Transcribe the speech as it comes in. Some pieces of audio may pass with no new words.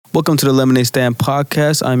Welcome to the Lemonade Stand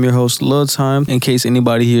podcast. I'm your host, LilTime. In case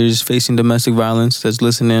anybody here is facing domestic violence that's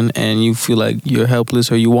listening and you feel like you're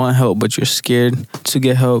helpless or you want help but you're scared to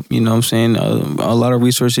get help, you know what I'm saying? A lot of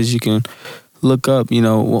resources you can look up, you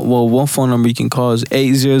know. Well, one phone number you can call is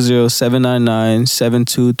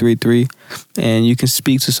 800-799-7233 and you can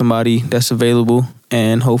speak to somebody that's available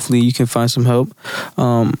and hopefully you can find some help.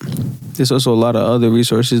 There's also a lot of other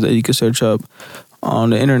resources that you can search up on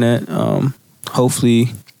the internet. Hopefully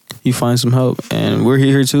you find some help, and we're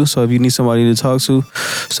here too. So if you need somebody to talk to,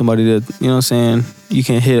 somebody that, you know what I'm saying, you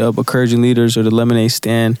can hit up Encouraging Leaders or the Lemonade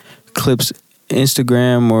Stand Clips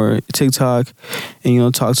Instagram or TikTok and, you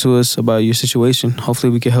know, talk to us about your situation.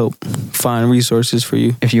 Hopefully we can help find resources for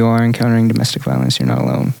you. If you are encountering domestic violence, you're not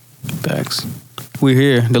alone. Facts. We're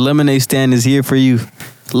here. The Lemonade Stand is here for you.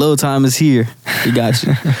 LilTime is here. We got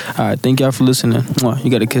you. All right. Thank y'all for listening.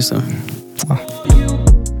 You got to kiss them.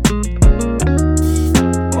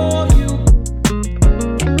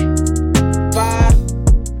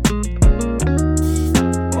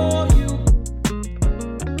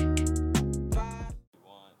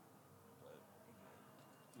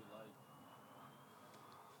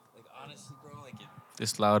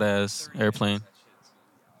 This loud ass airplane.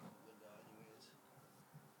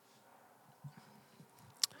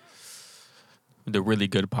 The really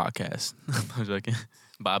good podcast. I'm joking.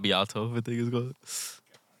 Bobby Alto, I think it's called.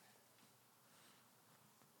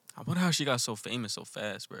 I wonder how she got so famous so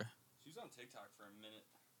fast, bro. She was on TikTok for a minute.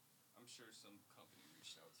 I'm sure some company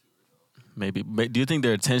reached out to her, though. Maybe. Do you think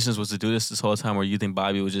their intentions was to do this whole time, or you think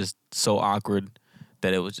Bobby was just so awkward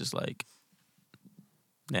that it was just like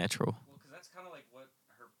natural? Well, because that's kind of like what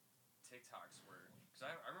her TikToks were. Because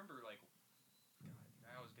I remember, like, I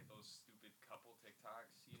always get those stupid couple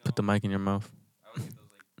TikToks, you know? Put the mic in your mouth. I always get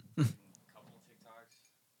those, like, couple TikToks.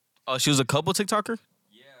 Oh, she was a couple TikToker?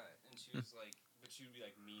 Yeah, and she was like, but she would be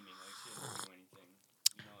like memeing, like she didn't do anything,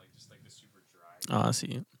 you know, like just like the super dry. Oh, I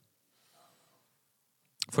see.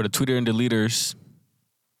 For the Twitter and the leaders,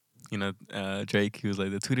 you know, Drake, he was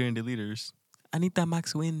like, the Twitter and the leaders, I need that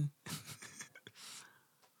max win.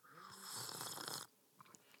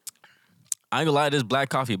 I ain't gonna lie, this black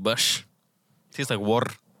coffee, bush. Tastes like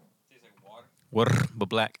water. Tastes like water? Water, but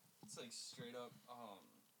black. It's like straight up,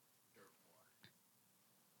 dirt water.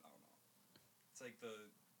 I don't know. It's like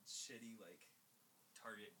the shitty, like,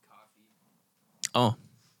 Target coffee. Oh.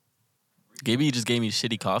 Gibby just gave me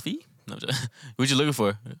shitty coffee? No, what you looking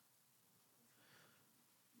for?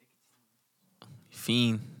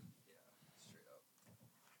 Fiend. Yeah, straight up.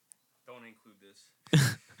 Don't include this.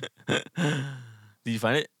 Did you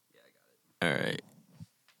find it? Yeah, I got it. All right.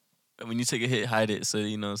 When you take a hit, hide it so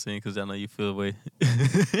you know what I'm saying, because I know you feel the way. Make it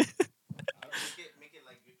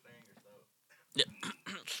like you're clearing your throat. Yeah.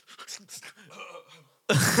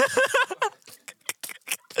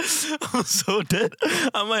 I'm so dead.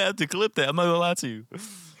 I might have to clip that. I'm not gonna lie to you.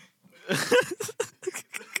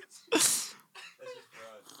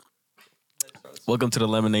 Welcome to the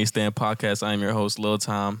Lemonade Stand podcast. I am your host,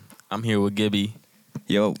 LilTime. I'm here with Gibby.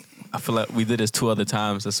 Yo. I feel like we did this 2 other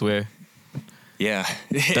times, I swear. Yeah.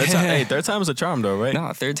 Third time is a charm though, right?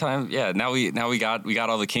 No, third time. Yeah. Now we got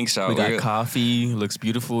all the kinks out. We got coffee. Looks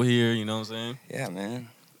beautiful here. You know what I'm saying? Yeah, man.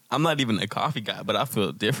 I'm not even a coffee guy, but I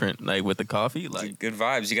feel different. Like with the coffee, like good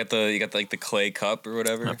vibes. You got like the clay cup or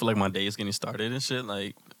whatever. I feel like my day is getting started and shit.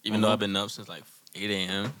 Like even though I've been up since like 8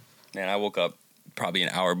 a.m. Man, I woke up probably an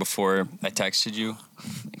hour before I texted you.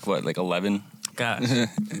 Like 11? God.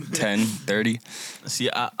 10:30. See,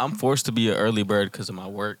 I'm forced to be an early bird because of my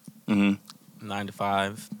work. Mm-hmm. 9 to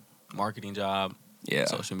 5, marketing job. Yeah.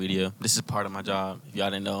 Social media. This is part of my job. If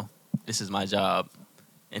y'all didn't know, this is my job.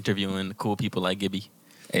 Interviewing cool people like Gibby.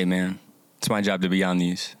 Hey, man. It's my job to be on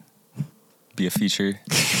these. Be a feature.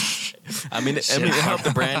 I mean, it helped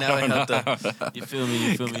the brand out. It helped you feel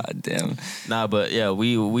me? God damn. Nah, but yeah,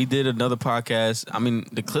 we did another podcast. I mean,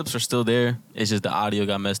 the clips are still there. It's just the audio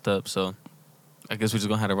got messed up. So I guess we're just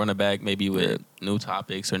going to have to run it back maybe with new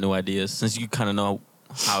topics or new ideas. Since you kind of know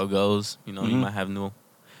how it goes, you know, you might have new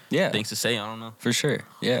things to say. I don't know. For sure.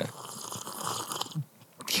 Yeah.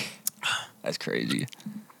 That's crazy.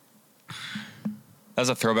 That's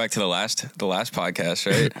a throwback to the last podcast,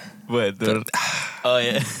 right? What? Oh,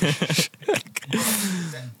 yeah. Is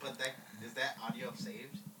that audio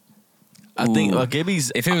saved? I think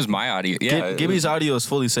Gibby's... If it was my audio, yeah. Gibby's audio is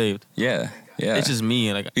fully saved. Yeah. Yeah. It's just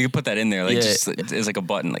me. Like you can put that in there. Like just it's like a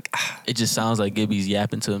button. Like it just sounds like Gibby's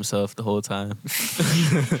yapping to himself the whole time.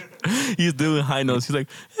 He's doing high notes. He's like,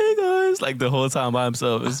 "Hey guys," like the whole time by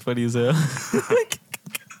himself. It's funny as hell.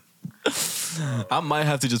 I might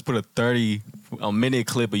have to just put a 30-minute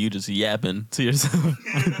clip of you just yapping to yourself,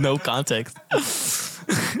 no context.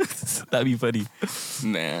 That'd be funny.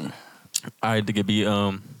 Man. All right, Gibby.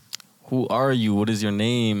 Who are you? What is your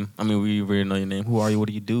name? I mean, we already know your name. Who are you? What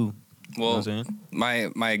do you do? Well, you know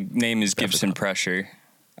my name is Gibson Pressure.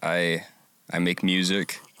 I make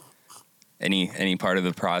music. Any part of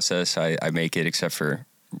the process, I make it except for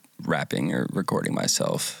rapping or recording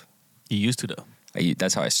myself. You used to though.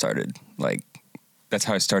 That's how I started. Like, that's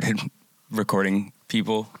how I started recording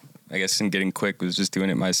people. I guess and getting quick was just doing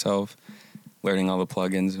it myself, learning all the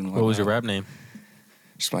plugins and whatnot. What was your rap name?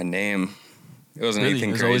 Just my name. It wasn't Really?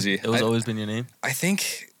 anything crazy. It was always been your name? I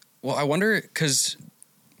think. Well, I wonder because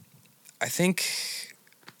I think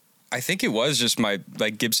it was just my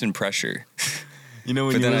like Gibson Pressure. You know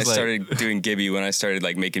when but you then I was started doing Gibby when I started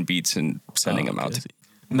like making beats and sending them out.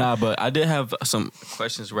 Nah, but I did have some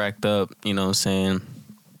questions racked up. You know what I'm saying?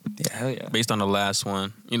 Yeah, hell yeah. Based on the last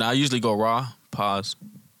one, you know, I usually go raw. Pause.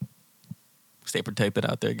 Stay protected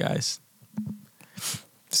out there, guys.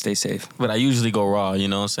 Stay safe. But I usually go raw, you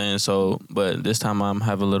know what I'm saying? So, but this time I'm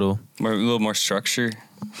having a little more structure.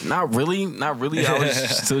 Not really. I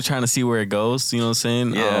was still trying to see where it goes, you know what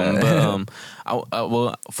I'm saying? Yeah.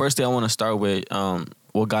 Well, firstly I want to start with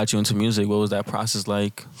what got you into music? What was that process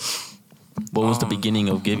like? What was the beginning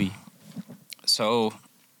of Gibby? So,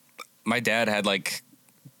 my dad had like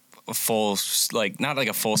a full, like not like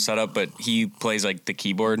a full setup, but he plays like the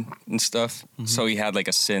keyboard and stuff. Mm-hmm. So he had like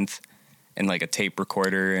a synth and like a tape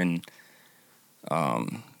recorder and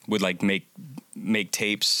would like make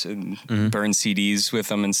tapes and burn CDs with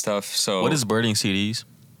them and stuff. So what is burning CDs?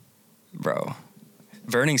 Bro,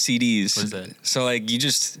 burning CDs. What is that? So like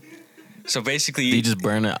so basically you just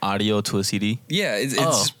burn an audio to a CD? Yeah, it's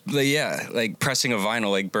like pressing a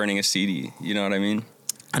vinyl, like burning a CD. You know what I mean?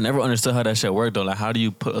 I never understood how that shit worked though. Like, how do you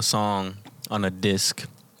put a song on a disc?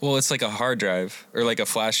 Well, it's like a hard drive or like a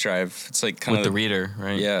flash drive. It's like kind of with the reader,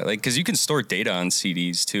 right? Yeah, like because you can store data on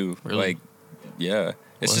CDs too. Really? Like, yeah,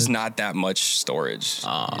 it's just not that much storage.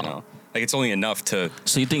 You know, like it's only enough to.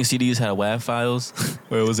 So you think CDs had WAV files,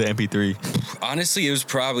 or was it MP3? Honestly, it was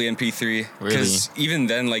probably MP3. Really? Because even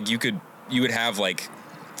then, like you would have like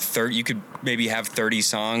 30. You could maybe have 30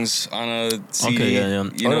 songs on a CD. Okay, yeah.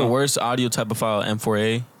 You know? The worst audio type of file,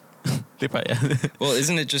 M4A. They probably. Well,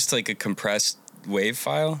 isn't it just like a compressed wave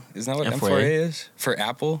file? Isn't that what M4A is for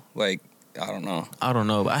Apple? Like, I don't know.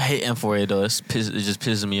 But I hate M4A though. It just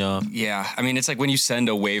pisses me off. Yeah, I mean, it's like when you send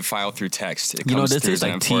a wave file through text. It You comes know, this through tastes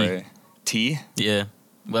as like M4A. tea. Tea? Yeah.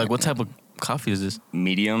 Like, what type of coffee is this?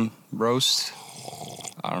 Medium roast.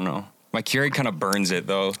 I don't know. My Keurig kind of burns it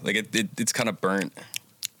though. Like it's kind of burnt.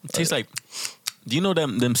 It tastes like. Do you know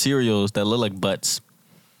them cereals that look like butts?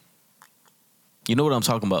 You know what I'm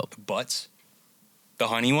talking about? Butts? The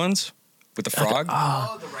honey ones with the frog?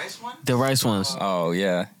 The rice one? The rice ones. Oh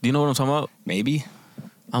yeah. Do you know what I'm talking about? Maybe.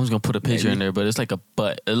 I'm just gonna put a picture in there, but it's like a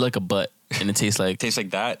butt. It look like a butt, and it tastes like. Tastes like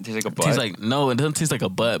that. Tastes like a butt. Tastes like no. It doesn't taste like a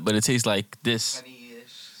butt, but it tastes like this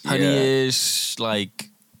Honeyish. honeyish, like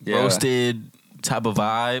roasted type of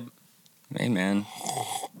vibe. Hey man.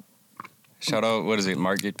 Shout out, what is it,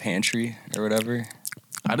 Market Pantry or whatever?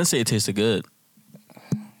 I didn't say it tasted good.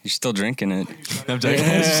 You're still drinking it. I'm joking.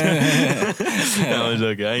 I'm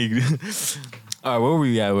joking. All right, where were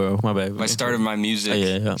we at, bro? My bad. I started my music. Oh,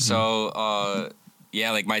 yeah. So,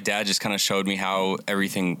 like my dad just kind of showed me how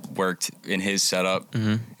everything worked in his setup.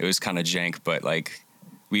 Mm-hmm. It was kind of jank, but like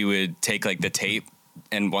we would take like the tape,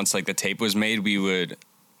 and once like the tape was made, we would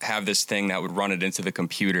have this thing that would run it into the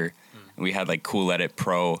computer. And we had like Cool Edit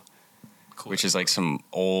Pro, which is like some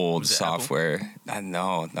old software.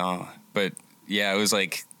 No. But yeah, it was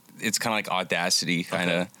like, it's kind of like Audacity kind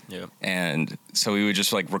of. Okay. Yeah. And so we would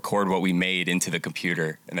just like record what we made into the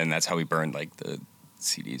computer, and then that's how we burned like the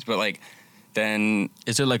CDs. But like then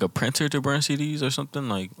is there like a printer to burn CDs or something,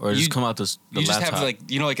 like, or just come out the you just laptop? have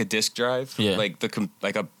like, you know, like a disk drive, like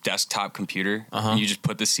like a desktop computer. And you just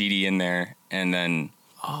put the CD in there, and then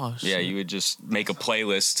you would just make a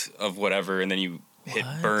playlist of whatever, and then you hit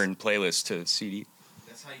burn playlist to CD.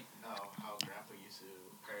 That's how Grandpa used to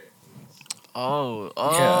pirate movies. Oh,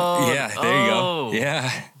 there you go.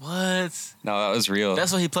 Yeah. What? No, that was real.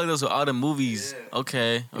 That's why he played those with all the movies. Yeah.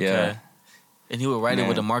 Okay. Yeah. And he would write it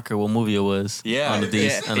with a marker what movie it was. Yeah. On the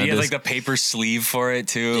disc. He had like the paper sleeve for it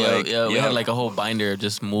too. We had like a whole binder of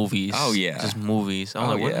just movies. Oh yeah. Just movies. I'm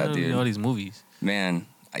like, what the hell do all these movies? Man.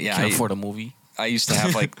 Yeah. Can't afford a movie. I used to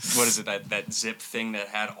have like, what is it, that zip thing that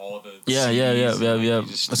had all the Yeah.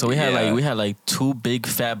 CDs. So we had like two big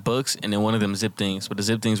fat books, and then one of them zip things. But the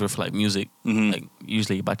zip things were for like music, like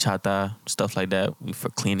usually bachata, stuff like that, for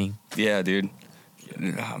cleaning. Yeah, dude.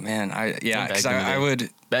 Oh man, because I would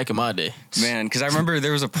back in my day, man, because I remember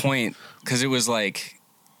there was a point, because it was like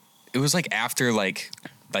after like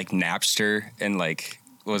like Napster and like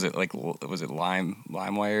was it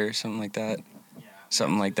LimeWire or something like that?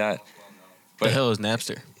 Something like that. But the hell is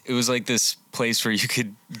Napster? It was like this place where you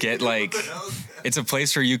could get like it's a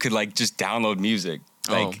place where you could like just download music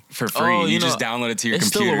like for free. You just download it to your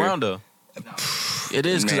computer. It's still around though. It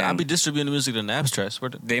is because I'll be distributing music to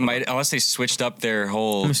Napster. They might, unless they switched up their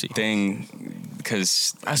whole thing,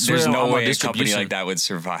 because there's no way a company like that would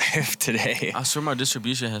survive today. I swear my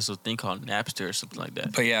distribution has a thing called Napster or something like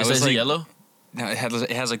that. But yeah, it was like yellow. No, it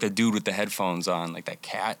has like the dude with the headphones on, like that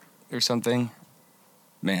cat or something.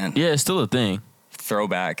 Man, yeah, it's still a thing.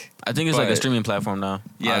 Throwback. I think it's like a streaming platform now.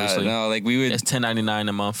 Yeah, obviously. No, like it's $10.99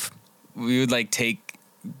 a month. We would like take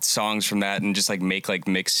songs from that and just like make like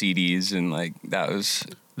mixed CDs, and like that was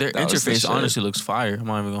their interface. Honestly, looks fire. I'm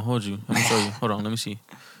not even gonna hold you. Let me show you. Hold on, let me see.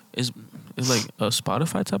 It's like a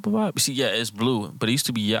Spotify type of vibe. See, yeah, it's blue, but it used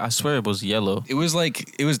to be. Yeah, I swear it was yellow. It was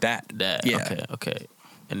that. Yeah. Okay.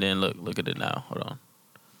 And then look at it now. Hold on.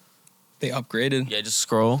 They upgraded. Yeah, just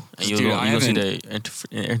scroll and you'll see the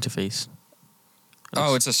interface.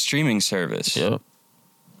 Oh, it's a streaming service. Yep.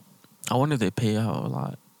 I wonder if they pay out a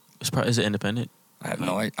lot. Is it independent? I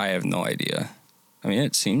have no idea. I mean,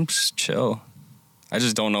 it seems chill. I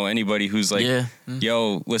just don't know anybody who's like,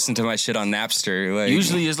 yo, listen to my shit on Napster. Like,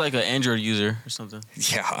 usually it's like an Android user or something.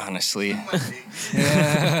 Yeah, honestly.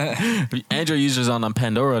 Android users on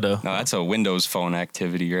Pandora though. No, that's a Windows Phone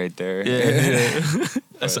activity right there. Yeah.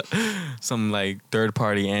 That's some like third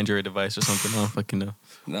party Android device or something. I don't fucking know.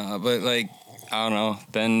 No, but like, I don't know.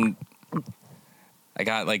 Then I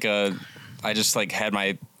got like I just like had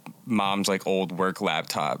my mom's like old work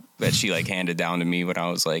laptop that she like handed down to me when I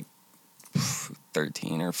was like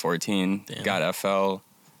 13 or 14. Damn. Got FL.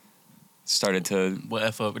 Started to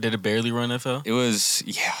what FL? Did it barely run FL? It was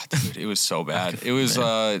dude. It was so bad. It was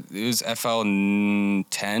FL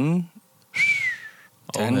 10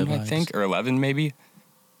 I think, or 11 maybe.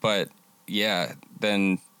 But yeah,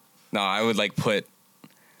 then I would put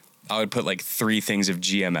like 3 things of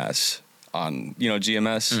GMS on. You know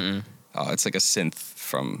GMS? Mm-mm. It's like a synth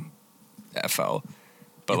from FL.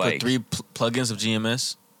 But you put 3 plugins of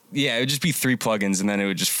GMS. Yeah, it would just be 3 plugins, and then it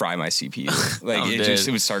would just fry my CPU. Like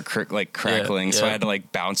it would start crackling. Yeah. So I had to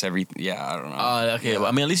like bounce everything. Yeah, I don't know. Okay. Well,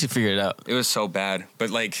 I mean, at least you figured it out. It was so bad, but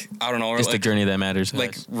like I don't know. It's like, the journey that matters.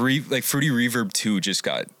 Like Fruity Reverb 2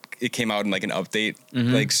 it came out in like an update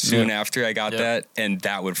like soon after I got that, and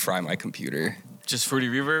that would fry my computer. Just Fruity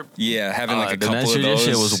Reverb? Yeah, having like a couple of those.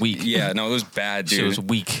 Shit was weak. Yeah, no, it was bad, dude. Shit was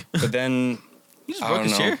weak. But then you just broke a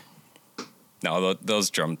chair? No, those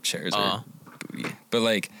drum chairs are booty. But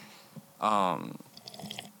like, I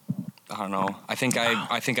don't know. I think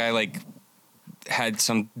I like had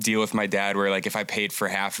some deal with my dad where like if I paid for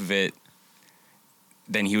half of it,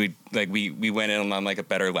 then he would like we went in on like a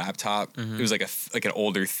better laptop. Mm-hmm. It was like an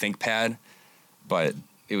older ThinkPad, but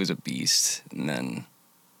it was a beast. And then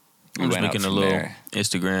I'm just making a little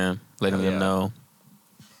Instagram, letting them know.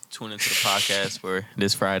 Tune into the podcast for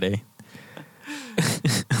this Friday.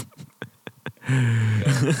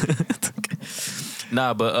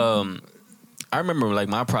 Nah, but I remember like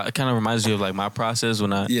it kind of reminds you of like my process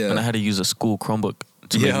when I had to use a school Chromebook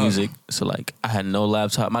to make music. So like I had no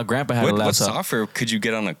laptop. My grandpa had a laptop. What software could you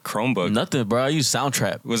get on a Chromebook? Nothing, bro. I used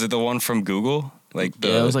Soundtrap. Was it the one from Google? Like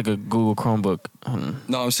it was like a Google Chromebook.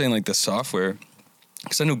 No, I'm saying like the software,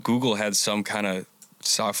 because I know Google had some kind of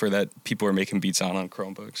software that people were making beats on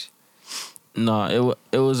Chromebooks. No,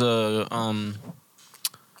 it was a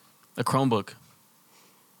Chromebook.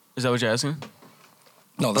 Is that what you're asking?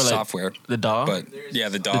 No, the software. The DAW? But yeah,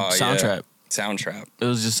 the DAW. Soundtrap. Yeah. Soundtrap. It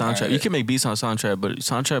was just Soundtrap. Right. You can make beats on Soundtrap, but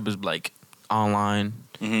Soundtrap is like online.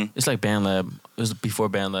 Mm-hmm. It's like BandLab. It was before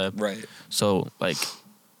BandLab. Right. So like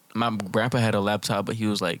my grandpa had a laptop, but he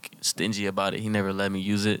was like stingy about it. He never let me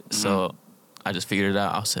use it. Mm-hmm. So I just figured it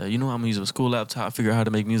out. I said, I'm going to use a school laptop, figure out how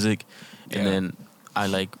to make music. Yeah. And then I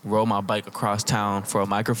like rode my bike across town for a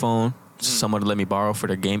microphone. Mm-hmm. Someone let me borrow for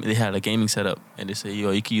their game. They had a gaming setup, and they said,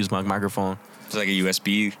 you can use my microphone. It was like a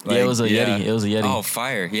USB. Like, yeah, it was a Yeti. It was a Yeti. Oh,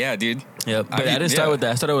 fire. Yeah, dude. Yeah, but I didn't start with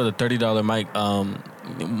that. I started with a $30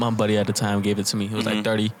 mic. My buddy at the time gave it to me. It was like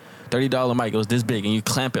 $30 mic. It was this big, and you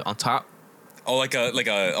clamp it on top. Oh, like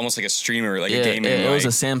a almost like a streamer, like a gaming mic. It was a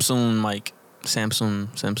Samsung mic.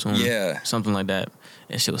 Samsung. Yeah. Something like that.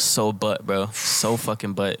 And shit was so butt, bro. So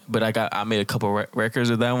fucking butt. But I made a couple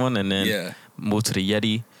records with that one, and then moved to the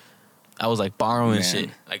Yeti. I was like borrowing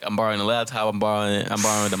shit. Like I'm borrowing the laptop, I'm borrowing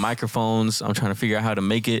the microphones. I'm trying to figure out how to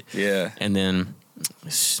make it. Yeah. And then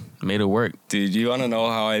made it work. Dude, you want to know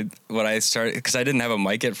what I started? Because I didn't have a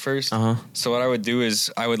mic at first. So what I would do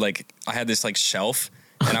is I had this like shelf,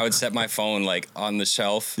 and I would set my phone like on the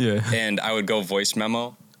shelf. Yeah. And I would go voice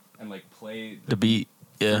memo. and like play the beat,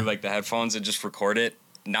 yeah, through like the headphones and just record it,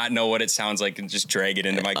 not know what it sounds like, and just drag it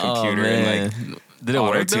into my computer and like did it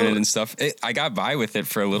work tune it and stuff. I got by with it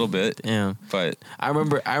for a little bit. Yeah, but I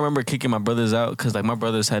remember kicking my brothers out because like my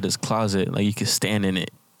brothers had this closet, like you could stand in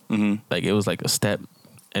it, like it was like a step,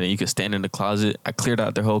 and then you could stand in the closet. I cleared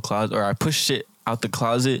out their whole closet, or I pushed shit out the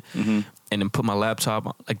closet. And then put my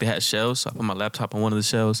laptop, like they had shelves, so I put my laptop on one of the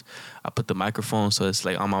shelves. I put the microphone so it's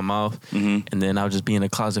like on my mouth, and then I'll just be in the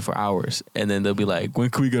closet for hours. And then they'll be like, "When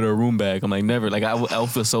can we get our room back?" I'm like, "Never." Like I would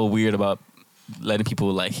feel so weird about letting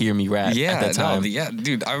people like hear me rap at that time.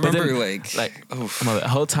 Dude, I remember then, the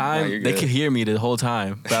whole time they could hear me the whole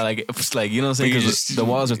time, but like it's like, you know what I'm saying? Because the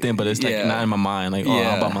walls are thin, but it's like not in my mind. Like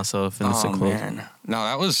I'm by myself and it's so close. Man. No,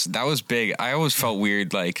 that was big. I always felt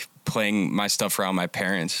weird like playing my stuff around my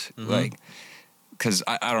parents, like. Because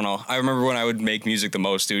I don't know. I remember when I would make music the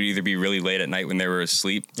most, it would either be really late at night when they were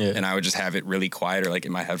asleep, and I would just have it really quiet, or like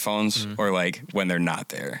in my headphones, or like when they're not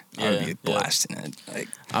there, I would be blasting it. Like,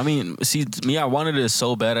 I mean, see, me, I wanted it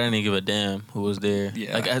so bad, I didn't give a damn who was there.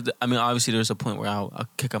 Yeah. Like, I mean, obviously, there's a point where I'll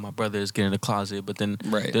kick out my brothers, get in the closet, but then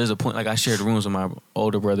there's a point, like I shared rooms with my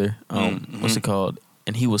older brother. What's it called?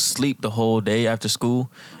 And he would sleep the whole day after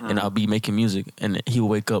school, and I'll be making music, and he would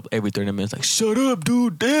wake up every 30 minutes, like, "Shut up,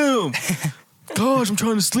 dude! Damn." Gosh, I'm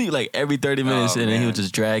trying to sleep, like every 30 minutes, and then he would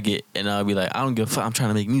just drag it, and I'll be like, I don't give a fuck, I'm trying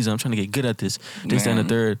to make music, I'm trying to get good at this and the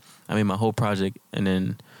third. I made my whole project, and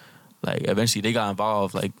then like eventually they got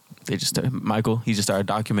involved, like they just started, Michael, he just started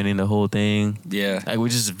documenting the whole thing. Yeah, like we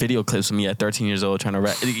just video clips of me at 13 years old trying to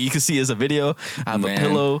rap. You can see it's a video. I have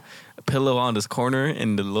a pillow on this corner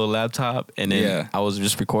and the little laptop, and then I was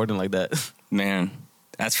just recording like that. Man,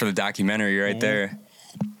 that's for the documentary right there.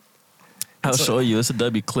 I'll show you. It's a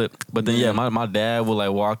W clip. But then, my dad will, like,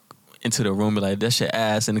 walk into the room and be like, "That's your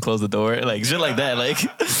ass," and close the door. Like, shit like that. Like,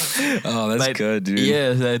 oh, that's like, good, dude.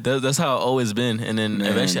 Yeah, that's how it's always been. And then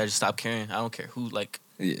eventually I just stopped caring. I don't care who, like,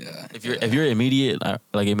 if you're immediate,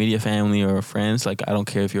 like, immediate family or friends, like, I don't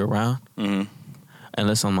care if you're around.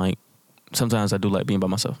 Unless I'm, like, sometimes I do like being by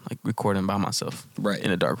myself, like, recording by myself. Right. In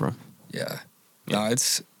a dark room. Yeah. No,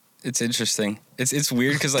 it's interesting. It's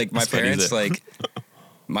weird because, like, my parents, like...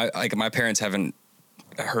 My parents haven't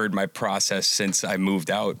heard my process since I moved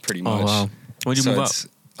out, pretty much. Oh, wow. When'd you move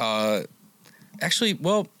out? Actually,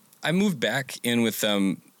 well, I moved back in with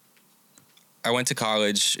them. I went to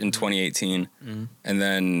college in 2018, and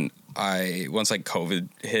then once like COVID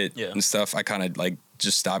hit and stuff, I kind of like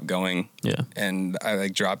just stopped going. Yeah, and I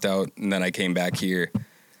like dropped out, and then I came back here,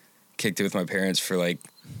 kicked it with my parents for like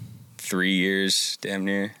 3 years, damn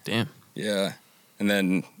near. Damn. Yeah, and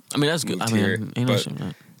then. I mean, that's good. I mean, but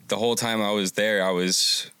the whole time I was there, I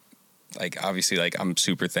was like, obviously, like, I'm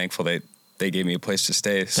super thankful that they gave me a place to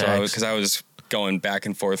stay. So, because I was going back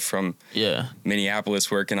and forth from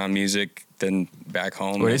Minneapolis working on music, then back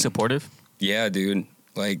home. Were they supportive? Yeah, dude.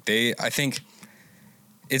 Like, I think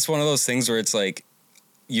it's one of those things where it's like,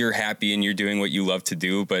 you're happy and you're doing what you love to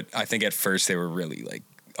do. But I think at first they were really, like,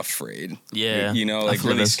 afraid. Yeah. You know, like,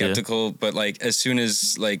 really skeptical. But, like, as soon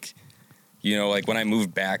as, like, you know, like when I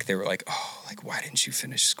moved back, they were like, "Oh, like why didn't you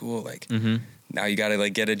finish school? Like now you got to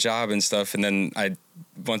like get a job and stuff." And then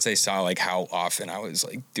once they saw like how often I was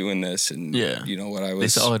like doing this and you know what I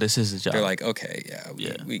was, they said, "Oh, this is a job." They're like, "Okay,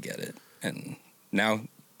 we get it." And now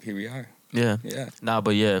here we are. Yeah. Nah,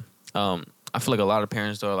 but I feel like a lot of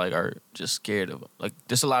parents though are just scared of, like,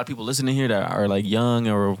 there's a lot of people listening here that are like young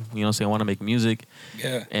or, you know, say want to make music.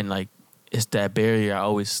 Yeah. And like, it's that barrier. I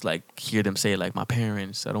always like hear them say, like, my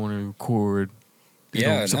parents, I don't want to record. They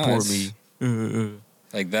don't support me.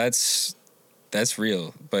 Like that's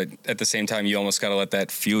real. But at the same time, you almost got to let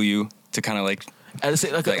that fuel you to kind of like I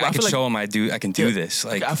can show them I can do this.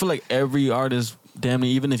 Like I feel like every artist, damn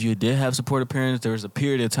near, even if you did have supportive parents, there was a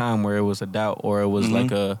period of time where it was a doubt or it was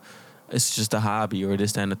like it's just a hobby or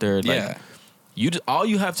this, that, and the third. Like, all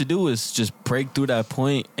you have to do is just break through that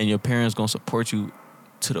point and your parents going to support you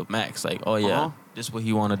to the max. Like, oh yeah, this is what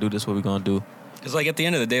he want to do, this is what we're gonna do. It's like at the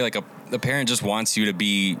end of the day, like the parent just wants you to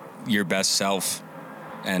be your best self,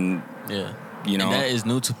 and you know, and that is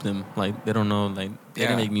new to them. Like they don't know, like they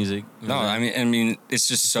don't make music. No, I mean it's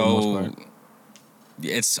just so.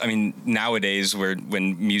 It's nowadays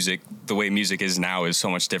when music, the way music is now, is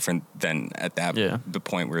so much different than at that the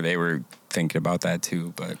point where they were thinking about that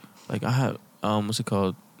too. But like I have what's it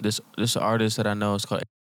called? This artist that I know is called.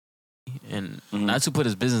 And not to put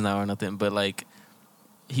his business out or nothing, but like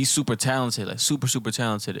he's super talented, like super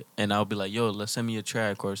talented. And I'll be like, "Yo, let's send me a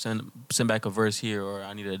track or send back a verse here, or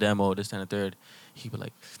I need a demo, this, and the third." He'd be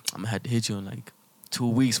like, "I'm gonna have to hit you in like 2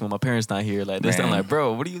 weeks when my parents not here. Like this, I'm like,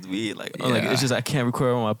 bro, what do you mean? Like, I'm like, it's just I can't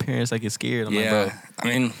record with my parents. I get scared. I'm like, bro, I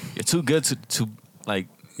mean, you're too good to like.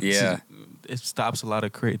 Yeah. It stops a lot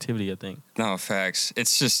of creativity, I think. No, facts.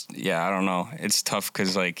 It's just, I don't know. It's tough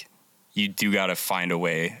because, like, you do got to find a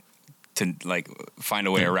way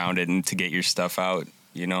around it and to get your stuff out,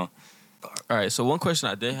 you know? All right, so one question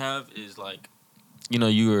I did have is, like, you know,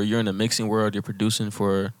 you're in the mixing world, you're producing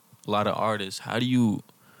for a lot of artists. How do you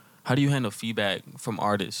handle feedback from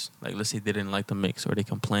artists? Like, let's say they didn't like the mix or they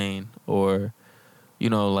complain or, you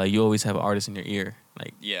know, like, you always have artists in your ear.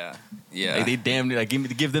 Like, yeah. Like, they damn near, like,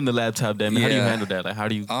 give them the laptop, damn it. How do you handle that? Like, how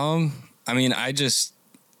do you... I mean, I just...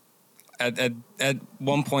 At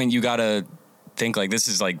one point, you gotta think, like, this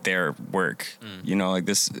is, like, their work. You know,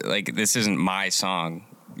 this isn't my song,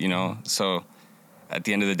 you know? So, at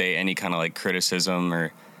the end of the day, any kind of, like, criticism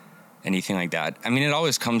or anything like that. I mean, it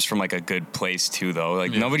always comes from, like, a good place, too, though.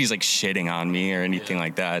 Like, nobody's, like, shitting on me or anything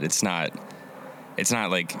like that. It's not,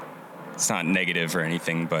 like... It's not negative or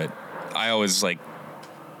anything, but I always, like,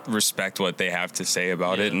 respect what they have to say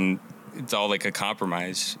about it, and it's all like a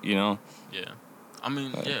compromise, you know. I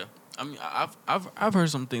mean, I've heard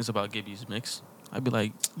some things about Gibby's mix. I'd be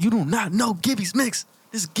like, you do not know Gibby's mix.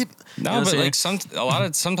 This is Gibby. No, you know, but like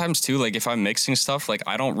sometimes too, like if I'm mixing stuff, like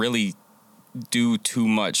I don't really do too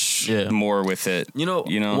much more with it. You know.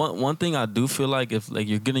 One thing I do feel like, if like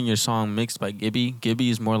you're getting your song mixed by Gibby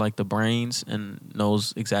is more like the brains and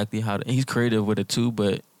knows exactly how to. And he's creative with it too,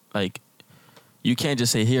 but like. You can't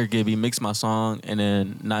just say, here, Gibby, mix my song, and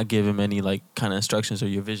then not give him any, like, kind of instructions or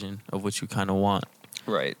your vision of what you kind of want.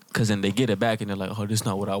 Right. Because then they get it back, and they're like, oh, this is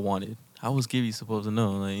not what I wanted. How was Gibby supposed to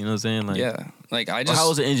know? Like, you know what I'm saying? Like, yeah. Like, how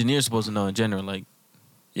was an engineer supposed to know in general? Like,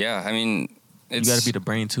 yeah, I mean, you got to be the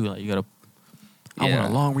brain, too. Like, you got to... I want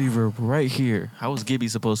a long reverb right here. How was Gibby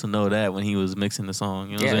supposed to know that when he was mixing the song?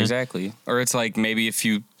 You know what I'm saying? Exactly. Or it's like, maybe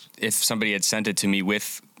if somebody had sent it to me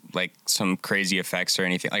with... like some crazy effects or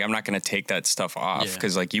anything, like I'm not gonna take that stuff off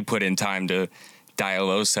because like you put in time to dial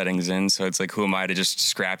those settings in, so it's like, who am I to just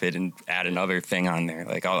scrap it and add another thing on there?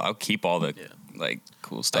 Like I'll keep all the like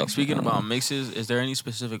cool stuff. Like, speaking about mixes, is there any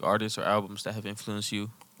specific artists or albums that have influenced you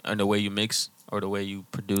in the way you mix or the way you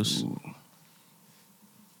produce? Ooh.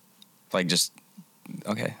 Like just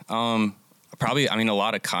okay, probably. I mean, a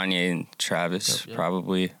lot of Kanye and Travis,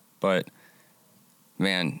 probably, but.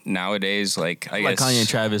 Man, nowadays, like I guess Kanye and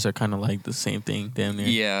Travis are kind of like the same thing, damn near.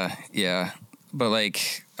 Yeah. But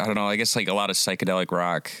like I don't know. I guess like a lot of psychedelic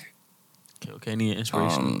rock. Okay. Any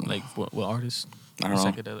inspiration? Like what artists? I don't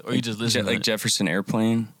know. Psychedelic, or you just listen like Jefferson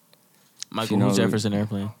Airplane. Michael, who's Jefferson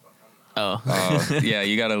Airplane? Oh. Yeah,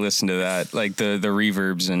 you got to listen to that. Like the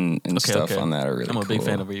reverbs and stuff on that are really cool. I'm a big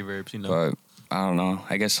fan of reverbs, you know. But I don't know.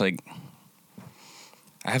 I guess like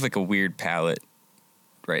I have like a weird palette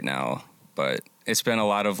right now, but it's been a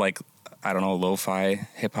lot of like, I don't know, lo-fi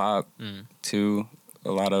hip hop too.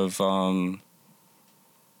 A lot of I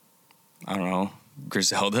don't know,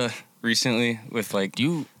 Griselda recently with like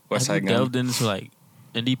West Side Gun. Delved into like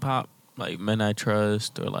indie pop, like Men I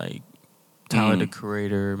Trust, or like Tyler the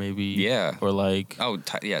Creator, maybe. Or like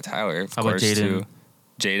Tyler. Of how course, about Jaden?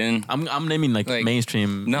 Jaden. I'm naming like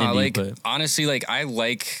mainstream. No, indie, like but honestly, like I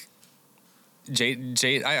like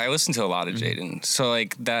Jade. I listen to a lot of Jaden, so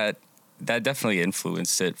like that definitely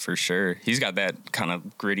influenced it for sure. He's got that kind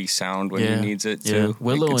of gritty sound when he needs it too.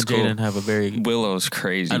 Willow like, and Jaden have a very... Willow's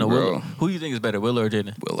crazy, I know, bro. Willow. Who do you think is better, Willow or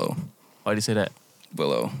Jaden? Willow. Why do you say that?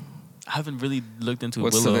 Willow. I haven't really looked into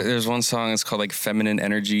Willow. There's one song, it's called like Feminine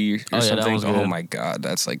Energy or something. That one's good. Oh my God,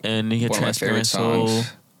 that's like and he had one of my favorite Soul.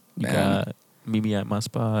 songs. You got Meet Me at My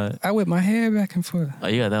Spot. I whip my hair back and forth. Oh,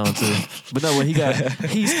 you got that one too. But no, what he got,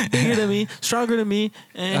 he's bigger than me, stronger than me,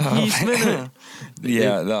 and he's slimmer.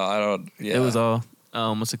 I don't. Yeah. It was all.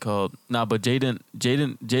 What's it called? Nah, but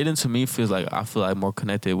Jaden to me feels like I feel like more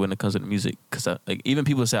connected when it comes to the music, because like even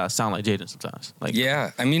people say I sound like Jaden sometimes. Like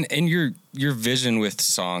I mean, and your vision with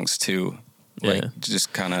songs too. Like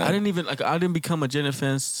just kind of. I didn't become a Jaden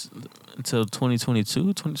fan until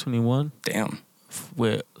 2022, 2021. Damn.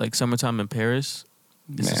 With like Summertime in Paris.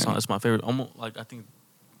 It's a song. It's my favorite. Almost like I think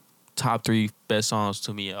top 3 best songs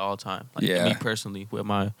to me at all time. Like me personally, with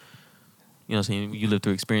my, you know what I'm saying, you live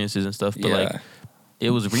through experiences and stuff. But like it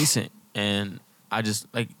was recent, and I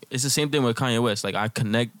just like it's the same thing with Kanye West. Like I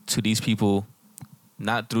connect to these people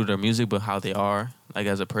not through their music, but how they are like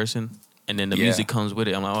as a person, and then the music comes with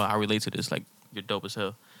it. I'm like, oh, I relate to this. Like you're dope as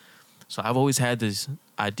hell. So I've always had this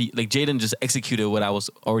idea. Like Jaden just executed what I was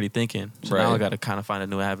already thinking. So now I got to kind of find a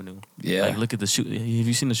new avenue. Yeah. Like look at the shoe. Have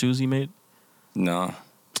you seen the shoes he made? No.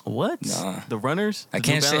 What? Nah. The Runners? I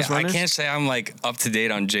can't say I'm like up to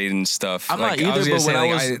date on Jaden's stuff. I'm like, not either. I was gonna but say,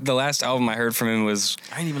 when like, the last album I heard from him was.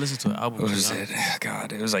 I didn't even listen to an album. What was it?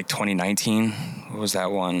 God, it was like 2019. What was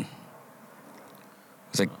that one? It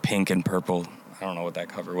was like pink and purple. I don't know what that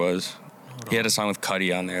cover was. He had a song with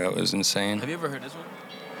Cudi on there that was insane. Have you ever heard this one?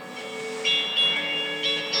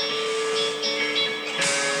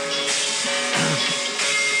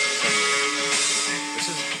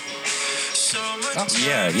 Oh,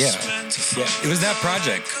 yeah. It was that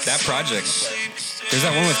project. There's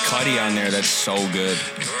that one with Cudi on there that's so good.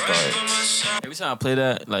 But every time I play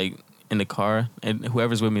that, like in the car, and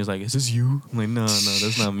whoever's with me is like, "Is this you?" I'm like, no,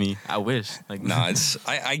 that's not me. I wish. Like, no, it's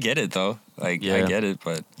I get it though. Like, yeah. I get it,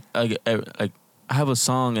 but I have a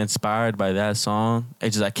song inspired by that song.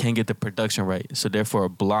 It's just I can't get the production right, so therefore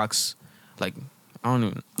it blocks. Like, I don't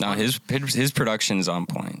even. No, his production's on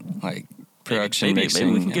point. Like. Production, maybe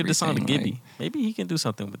we can give this song to Gibby. Like, maybe he can do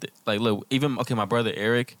something with it. Like, look, even my brother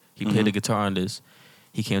Eric, he played the guitar on this.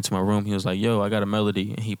 He came to my room. He was like, "Yo, I got a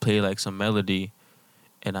melody," and he played like some melody.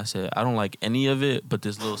 And I said, "I don't like any of it, but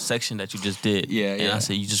this little section that you just did." Yeah, and I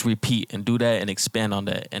said, "You just repeat and do that and expand on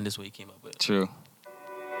that." And this is what he came up with. True. Every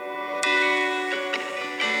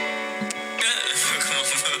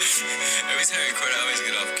time I record, I always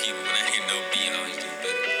get off key, but when I hear no beat, I always do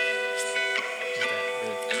better.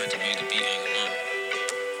 I meant to mute the beat, ain't gonna lie.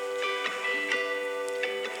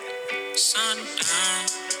 Sundown,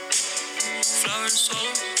 flowers all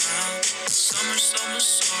around. Summer,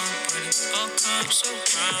 but it all comes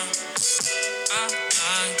around. I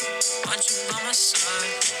want you by my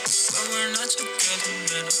side. When we're not together,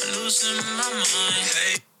 man, I'm losing my mind.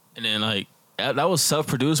 Hey. And then like that was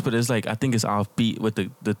self-produced, but it's like I think it's offbeat with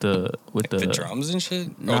the drums and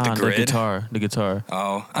shit. Nah, the grid? the guitar.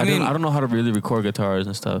 Oh, I don't know how to really record guitars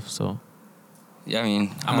and stuff. So yeah, I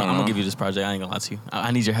mean, I'm gonna give you this project. I ain't gonna lie to you.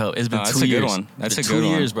 I need your help. It's been 2 years. That's a good one. That's a good one. 2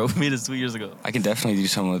 years, bro. We made this 2 years ago. I can definitely do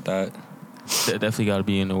something with that. Definitely got to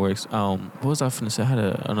be in the works. What was I finna say? I had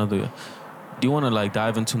another. Do you want to like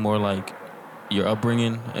dive into more like your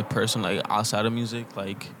upbringing and person like outside of music,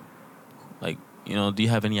 like you know? Do you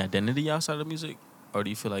have any identity outside of music, or do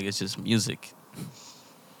you feel like it's just music?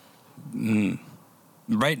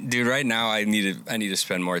 Right, dude. Right now, I need to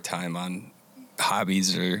spend more time on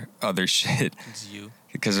hobbies or other shit. It's you.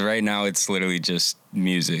 Because right now it's literally just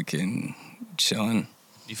music and chilling.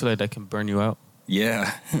 Do you feel like that can burn you out?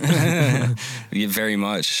 Yeah. Yeah, very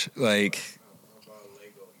much. Like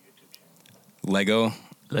Lego.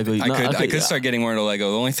 I could start getting more into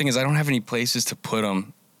Lego. The only thing is I don't have any places to put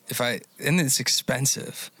them. And it's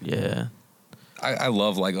expensive. Yeah. I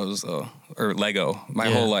love Legos though, or Lego. My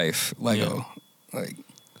whole life, Lego. Yeah. Like.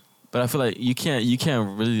 But I feel like you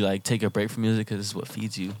can't really like take a break from music because it's what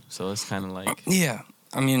feeds you. So it's kind of like yeah.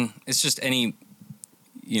 I mean, it's just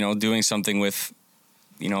doing something with,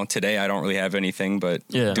 today I don't really have anything, but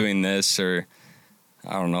doing this or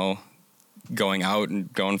I don't know, going out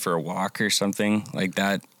and going for a walk or something like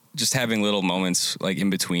that. Just having little moments like in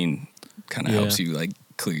between kind of helps you like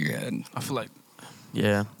clear your head. I feel like,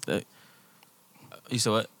 you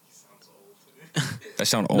said what? I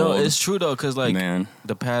sound old. No, it's true though, cause like man,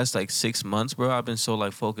 the past like 6 months, bro, I've been so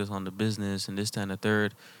like focused on the business and this, that, and the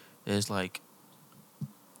third. It's like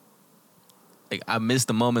I miss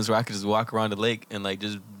the moments where I could just walk around the lake and like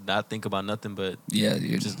just not think about nothing but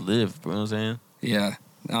just live. Bro, you know what I'm saying? Yeah.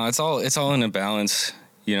 No, it's all in a balance.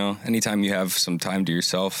 Anytime you have some time to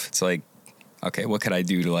yourself, it's like, okay, what could I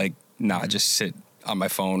do to like not just sit on my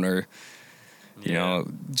phone or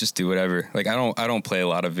just do whatever. Like I don't play a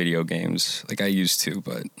lot of video games like I used to,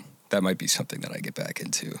 but that might be something that I get back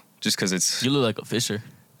into just because it's. You look like a fisher.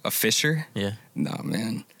 A fisher? Yeah. Nah,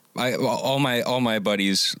 man. All my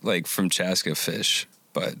buddies like from Chaska fish,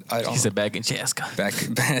 but I don't. He said back in Chaska. Back.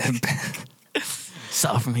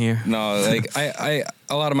 Saw from here. No, like I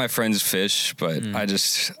a lot of my friends fish, but I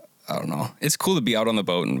don't know. It's cool to be out on the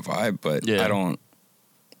boat and vibe, but I don't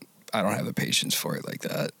have the patience for it like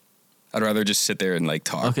that. I'd rather just sit there and like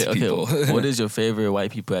talk to people. What is your favorite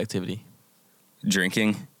white people activity?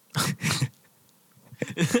 Drinking.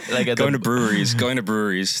 Like going to breweries.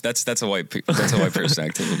 That's a white person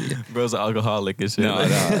activity. Bro's an alcoholic and shit. No,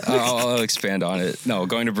 I'll expand on it. No,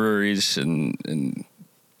 going to breweries and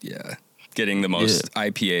getting the most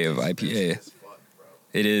IPA of IPA.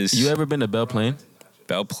 It is. You ever been to Belle Plaine?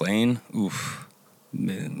 Belle Plaine? Oof.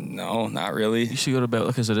 No, not really. You should go to Belle.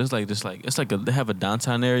 Okay, so there's like this they have a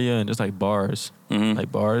downtown area and there's like bars, and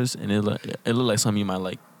it look like something you might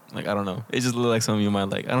like. Like, I don't know. It just looked like something you might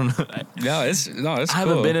like. I don't know. It's cool. I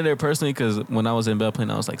haven't been in there personally because when I was in Belle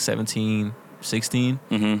Plaine, I was like 17, 16.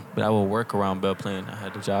 But I would work around Belle Plaine. I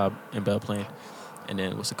had a job in Belle Plaine. and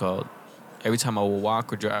then what's it called? Every time I would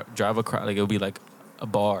walk or drive across, like it would be like a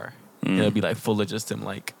bar. It'll be like full of just them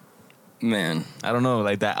like. Man, I don't know,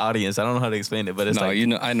 like that audience. I don't know how to explain it, but it's like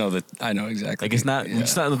I know exactly. Like it's not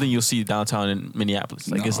nothing you'll see downtown in Minneapolis.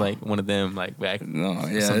 Like it's like one of them like back.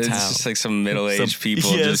 It's just like some middle-aged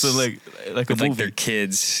people. Yeah, just so like with a movie. like their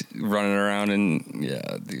kids running around and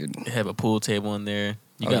dude. They have a pool table in there.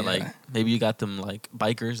 You got like maybe you got them like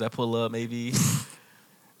bikers that pull up maybe.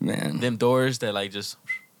 Man, them doors that like just.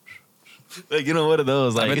 Like what are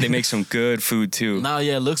those? Like I bet they make some good food too. No,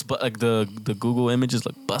 yeah, it looks like the Google images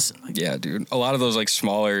look busting. Like, yeah, dude. A lot of those like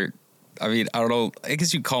smaller. I mean, I don't know. I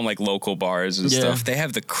guess you call them like local bars and stuff. They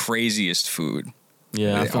have the craziest food.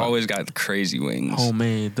 Yeah, they always got the crazy wings.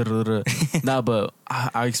 Homemade. Nah, but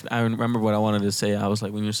I remember what I wanted to say. I was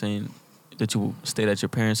like when you were saying that you stayed at your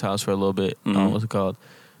parents' house for a little bit. What's it called?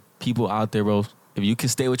 People out there, bro. If you can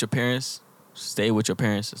stay with your parents. Stay with your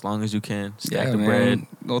parents as long as you can. Stack the bread.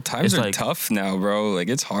 Well, times are tough now, bro. Like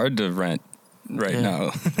it's hard to rent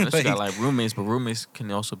now. Like, got like roommates, but roommates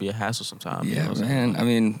can also be a hassle sometimes. Yeah, man. I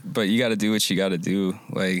mean, but you got to do what you got to do.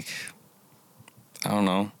 Like, I don't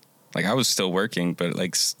know. Like I was still working, but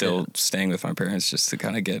like still staying with my parents just to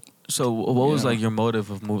kind of get. So what was like your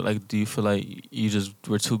motive of moving? Like, do you feel like you just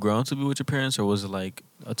were too grown to be with your parents, or was it like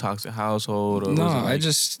a toxic household? Or no,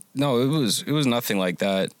 was it it was nothing like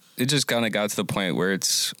that. It just kind of got to the point where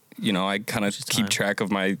it's, I kind of keep track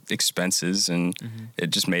of my expenses and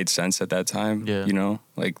it just made sense at that time. Yeah.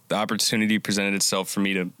 Like the opportunity presented itself for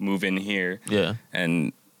me to move in here. Yeah.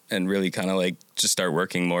 And really kind of like just start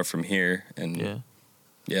working more from here. And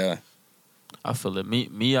yeah. I feel it.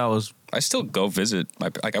 I still go visit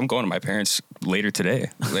I'm going to my parents later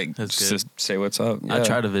today. Like just to say what's up. Yeah. I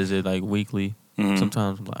try to visit like weekly.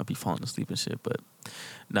 Sometimes I'll be falling asleep and shit, but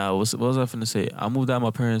now, what was I finna say? I moved out of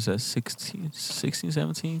my parents at 16,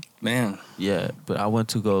 17. Man. Yeah, but I went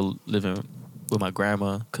to go live with my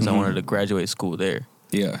grandma because I wanted to graduate school there.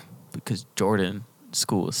 Yeah. Because Jordan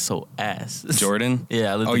school is so ass. Jordan?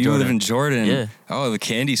 Yeah, I live in Jordan. Oh, you live in Jordan? Yeah. Oh, the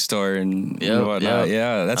candy store and whatnot.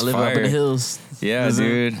 Yeah, that's fire. I live up in the hills. Yeah,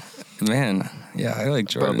 dude. Man. Yeah, I like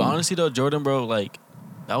Jordan. Bro, but honestly, though, Jordan, bro, like,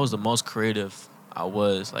 that was the most creative I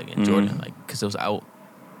was, like, in Jordan. Like, because it was out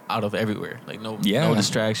of everywhere. Like, no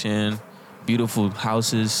distraction, beautiful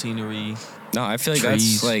houses, scenery. No, I feel like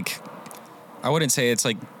trees. That's, like, I wouldn't say it's,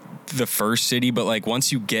 like, the first city, but, like,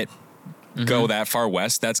 once you go that far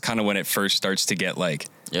west, that's kind of when it first starts to get, like,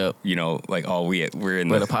 like, we're in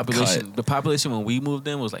the population when we moved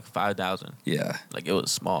in was, like, 5,000. Yeah. Like, it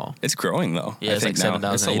was small. It's growing, though. Yeah, it's like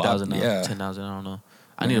 7,000, 8,000 now, yeah. 10,000, I don't know.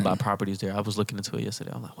 I need to buy properties there. I was looking into it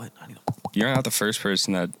yesterday. I'm like, what? You're not the first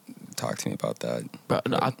person that talked to me about that. Bro,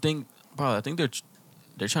 no, I think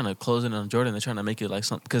they're trying to close in on Jordan. They're trying to make it like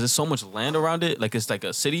something because there's so much land around it. Like it's like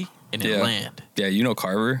a city and then land. Yeah, you know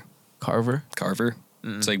Carver. Carver.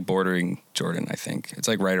 Mm-hmm. It's like bordering Jordan. I think it's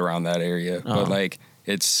like right around that area. But like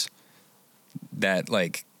it's that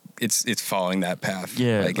like it's following that path.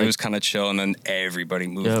 Yeah, like it was kind of chill, and then everybody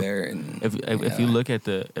moved there. And if you look at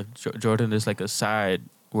Jordan, there's like a side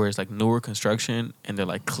where it's like newer construction, and they're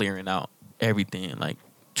like clearing out everything, like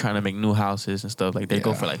trying to make new houses and stuff. Like they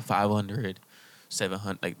go for like 500,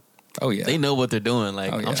 700. Like they know what they're doing.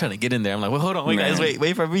 Like I'm trying to get in there. I'm like, well, hold on, guys,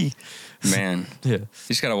 wait for me. Man, you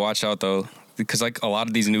just gotta watch out though, because like a lot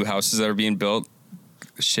of these new houses that are being built,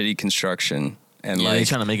 shitty construction. And like they're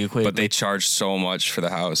trying to make it quick, but they charge so much for the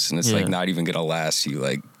house, and it's like not even gonna last you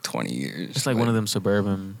like 20 years. It's like one of them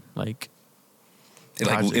suburban like.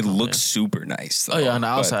 It looks super nice though. Oh yeah, on the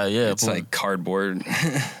outside, yeah. It's like cardboard.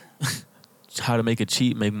 How to make it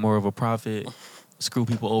cheap, make more of a profit, screw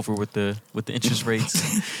people over with the interest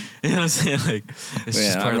rates. You know what I'm saying? Like, it's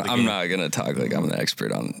just part of the game. I'm not gonna talk like I'm an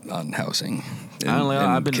expert on housing.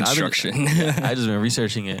 I've been construction. I just been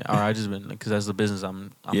researching it, or I just been because that's the business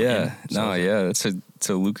I'm in. It's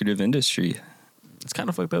a lucrative industry. It's kind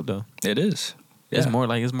of fucked up though. It is. It's more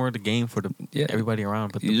the game for everybody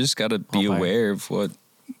around. But you just got to be aware of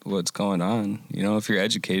what's going on. You know, if you're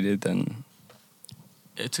educated, then.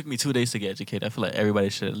 It took me 2 days to get educated. I feel like everybody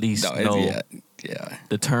should at least know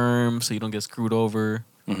the terms so you don't get screwed over.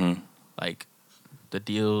 Mm-hmm. Like the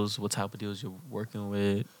deals, what type of deals you're working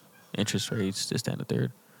with, interest rates, this, that, and the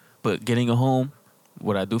third. But getting a home,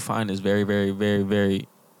 what I do find is very, very, very, very.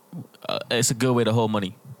 It's a good way to hold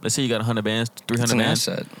money. Let's say you got 100 bands, 300 bands,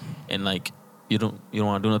 asset. And like. You don't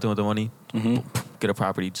want to do nothing with the money. Mm-hmm. Get a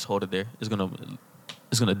property, just hold it there. It's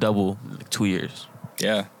gonna double in like 2 years.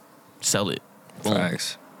 Yeah, sell it. Boom.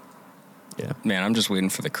 Facts. Yeah, man, I'm just waiting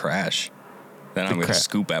for the crash. then I'm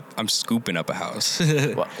gonna I'm scooping up a house.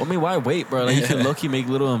 Well, I mean, why wait, bro? Like you can low-key make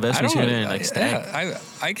little investments here and like stack. Yeah,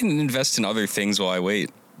 I can invest in other things while I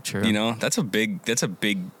wait. True. You know, that's a big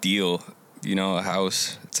deal. You know, a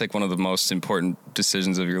house. It's like one of the most important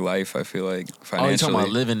decisions of your life, I feel like, financially. Oh, you're talking about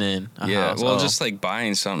living in a house. Well, just like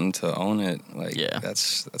buying something to own it. Like, yeah.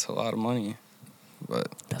 That's a lot of money. But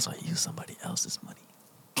that's why you use somebody else's money.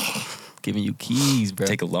 Giving you keys, bro.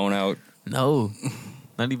 Take a loan out. No.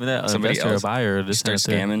 Not even that. Somebody investor else or buyer. Just start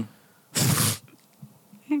scamming.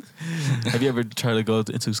 Have you ever tried to go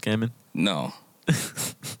into scamming? No.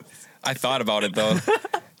 I thought about it, though.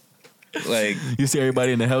 Like, you see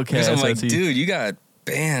everybody in the Hellcat. I'm like, dude, you got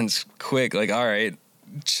bands quick. Like, all right,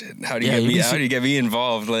 how do you get me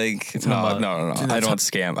involved? Like, no. I don't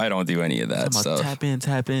scam. I don't do any of that stuff.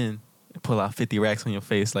 Tap in. Pull out 50 racks on your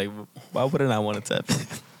face. Like, why wouldn't I want to tap in?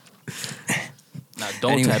 Nah,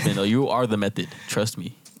 don't tap in though. You are the method. Trust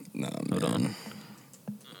me. No, man.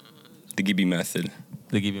 The Gibby method.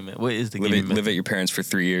 The Gibby method. What is the Gibby method? Live at your parents for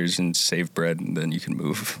 3 years and save bread, and then you can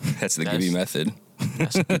move. That's the Gibby method.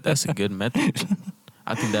 That's a good method.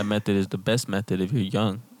 I think that method is the best method if you're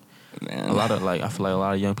young. Man. I feel like a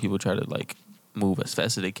lot of young people try to like move as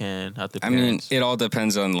fast as they can out their parents. I mean, it all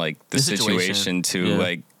depends on like the situation too. Yeah.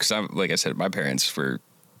 Like, cause like I said, my parents are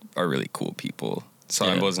really cool people, so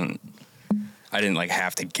I didn't like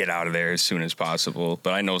have to get out of there as soon as possible.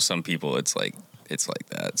 But I know some people, it's like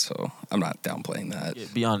that. So I'm not downplaying that. Yeah,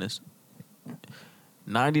 be honest.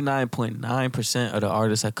 99.9% of the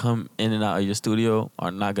artists that come in and out of your studio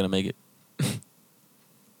are not gonna make it.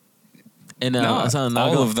 And all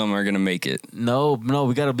of them are gonna make it. No,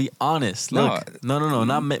 we gotta be honest. Look, no,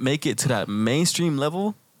 not make it to that mainstream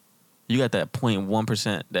level. You got that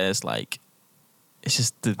 0.1% that's like, it's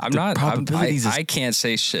just the probabilities. I can't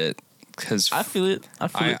say shit because I feel it. I'm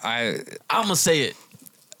gonna say it.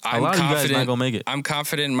 A lot of you guys not gonna make it. I'm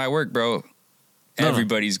confident in my work, bro.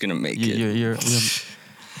 Everybody's gonna make it. You're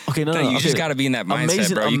okay, no. You just gotta be in that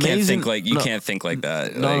mindset, bro. You can't think like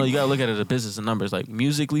that. No, you gotta look at it as business and numbers. Like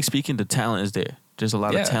musically speaking, the talent is there. There's a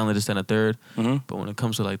lot of talent, this, that, and a third. Mm-hmm. But when it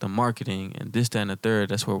comes to like the marketing and this, that, and a third,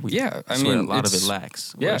 that's where a lot of it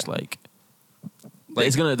lacks. Where it's like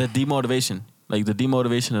it's the demotivation. Like the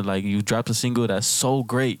demotivation of like you dropped a single that's so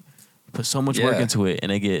great, you put so much work into it,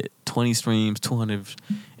 and they get 20 streams, 200,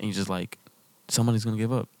 and you just like somebody's gonna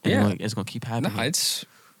give up. And it's gonna keep happening. No, it's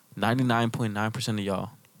 99.9% of y'all.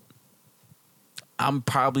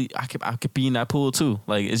 I could be in that pool too.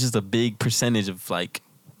 Like it's just a big percentage of like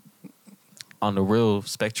on the real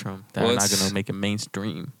spectrum that are not gonna make it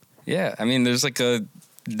mainstream. Yeah, I mean, there's like a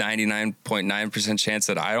 99.9% chance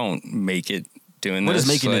that I don't make it doing this. What is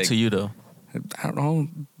making it to you though? I don't know.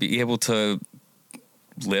 Be able to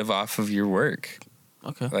live off of your work.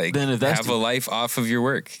 Okay. Like then if have a life off of your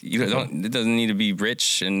work. You don't. It doesn't need to be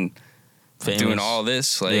rich and famous. Doing all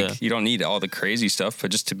this. Like you don't need all the crazy stuff,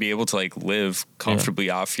 but just to be able to like live comfortably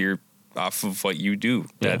off of what you do.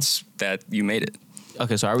 Yeah. That you made it.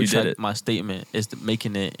 Okay, so I retract my statement is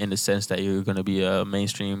making it in the sense that you're going to be a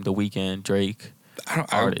mainstream, The Weeknd, Drake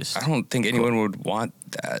artist. I don't think anyone would want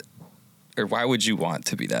that. Or why would you want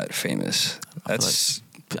to be that famous? I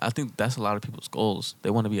think that's a lot of people's goals. They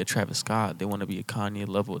want to be a Travis Scott. They want to be a Kanye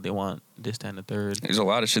level. They want this, that, and the third. There's a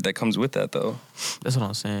lot of shit that comes with that, though. That's what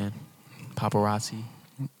I'm saying. Paparazzi.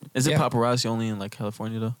 Is it paparazzi only in like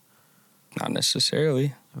California though? Not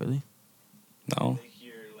necessarily. Really? No. They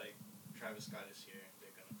hear like Travis Scott is here,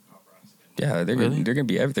 they're gonna paparazzi. Yeah, they're gonna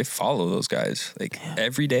be they follow those guys like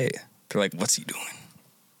every day. They're like, what's he doing?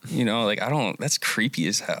 You know, like that's creepy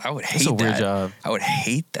as hell. I would hate that. It's a weird job. I would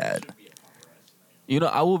hate that. You know,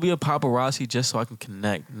 I will be a paparazzi just so I can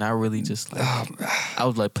connect. Not really just like I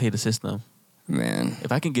would like play the system. Man,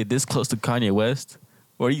 if I can get this close to Kanye West.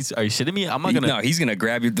 Are you shitting me? I'm not gonna. No, he's gonna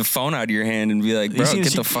grab the phone out of your hand and be like, "Bro,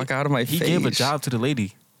 get the fuck out of my face." He gave a job to the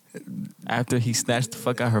lady after he snatched the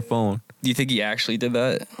fuck out of her phone. Do you think he actually did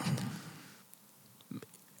that?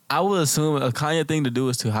 I would assume a Kanye thing to do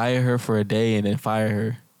is to hire her for a day and then fire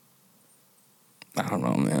her. I don't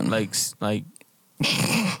know, man. Like,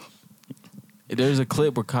 there's a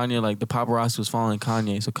clip where Kanye, like the paparazzi was following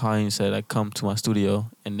Kanye, so Kanye said, "I come to my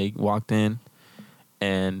studio," and they walked in,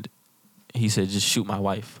 and he said, just shoot my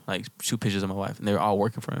wife. Like, shoot pictures of my wife. And they were all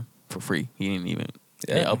working for him for free. He didn't even...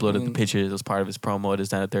 they uploaded the pictures as part of his promo, this,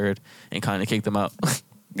 that, and third, and kind of kicked them out.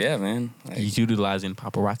 Yeah, man. He's utilizing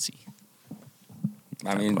paparazzi.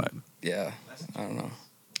 I mean, yeah. I don't know.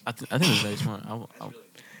 I think it's very smart.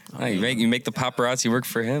 You make the paparazzi work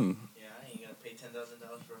for him. Yeah, I ain't gonna pay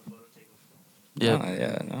 $10,000 for a photo taken.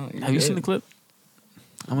 Yeah. No, have you seen the clip?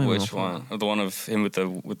 Which one? The one of him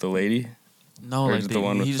with the lady? No, Or like is it the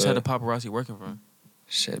one with he just the- had the paparazzi working for him.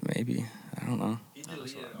 Shit, maybe. I don't know. He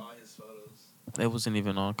deleted all his photos. It wasn't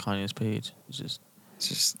even on Kanye's page. It's just It's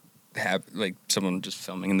just like someone just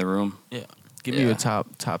filming in the room. yeah. Give me Yeah. your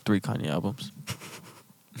top 3 Kanye albums.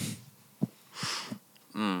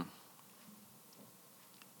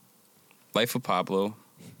 Life of Pablo,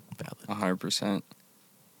 Valid. 100%.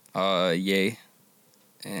 Yay.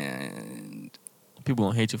 And People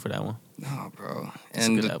gonna hate you for that one. no, bro. It's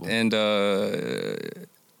a good album. And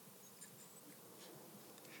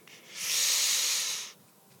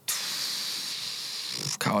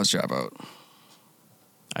College Dropout.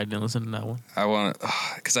 I didn't listen to that one. I want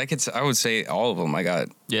because I would say all of them I got,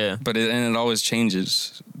 Yeah. but it always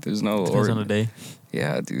changes. There's no Depends order. on the day.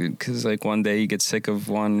 Yeah, dude. Because like one day you get sick of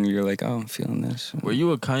one, and you're like, oh, I'm feeling this. Were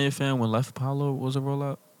you a Kanye fan when Life of Pablo was a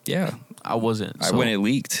rollout? Yeah, I wasn't. when it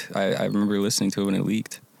leaked, I remember listening to it when it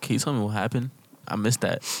leaked. Can you tell me what happened? I missed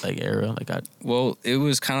that era. Well, it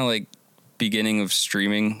was kind of like beginning of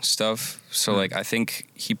streaming stuff. So like I think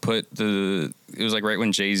he put it was like right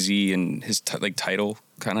when Jay-Z and his Tidal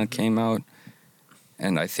kind of came out,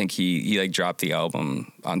 and I think he like dropped the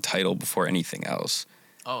album on Tidal before anything else.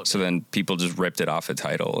 Oh, So then people just ripped it off of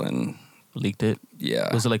Tidal and leaked it.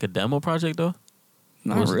 yeah. Was it like a demo project though?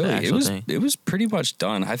 Not was it the really. It actual was thing? it was pretty much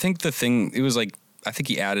done. I think it was like I think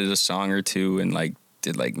he added a song or two and like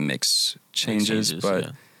did like mix changes, but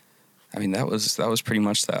yeah. I mean that was pretty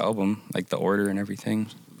much the album, like the order and everything.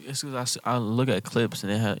 It's 'cause I look at clips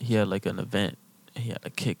and he had like an event. He had a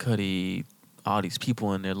Kid Cudi, all these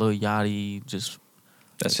people in there, Lil Yachty, just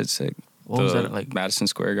That shit's sick. what was that like? Madison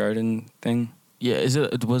Square Garden thing? Yeah, does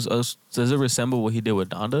it resemble what he did with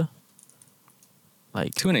Donda?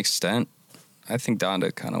 Like To an extent. I think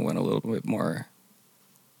Donda kind of went a little bit more.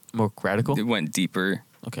 more radical? It went deeper.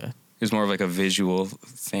 Okay. It was more of like a visual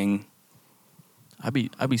thing. I'd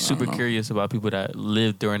be super know. curious about people that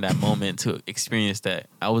lived during that moment to experience that.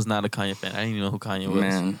 I was not a Kanye fan. I didn't even know who Kanye was.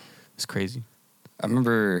 Man, It's crazy. I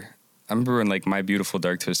remember when like My Beautiful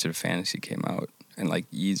Dark Twisted Fantasy came out and like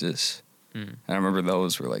Yeezus. And I remember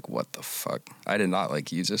those were like, what the fuck? I did not like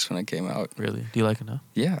Yeezus when it came out. Really? Do you like it now?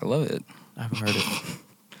 Yeah, I love it. I haven't heard it.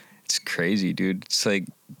 It's crazy, dude. It's like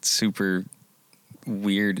super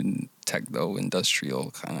weird and techno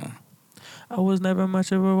industrial kind of. I was never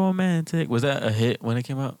much of a romantic. Was that a hit when it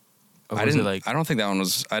came out? Or was it like I don't think that one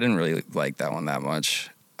was. I didn't really like that one that much.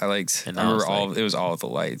 I liked. And I now remember it's like- it was All of the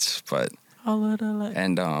Lights, but all of the like?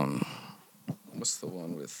 and what's the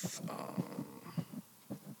one with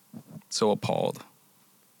So Appalled?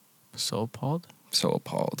 So appalled? So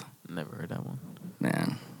Appalled, Never heard that one.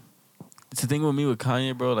 man. It's the thing with me with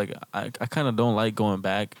Kanye, bro. Like I kind of don't like going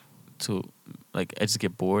back to like I just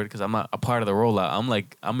get bored because I'm not a part of the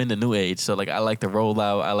rollout. I'm in the new age, so like I like the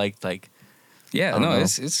rollout. I like Yeah, I don't no, know.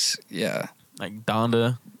 it's yeah. like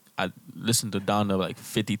Donda. I listened to Donda like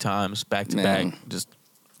 50 times back to Man. back, just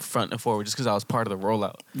front and forward, just because I was part of the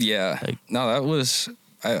rollout. Yeah. Like- no, that was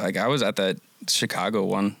I was at that Chicago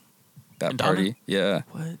one, that In party. Donda? Yeah.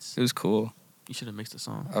 What? It was cool. You should have mixed the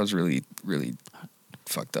song. I was really, really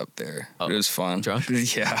fucked up there. Oh, It was fun. drunk?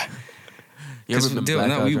 Yeah. You ever 'Cause, been dude,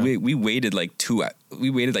 blackout no, drunk? we waited like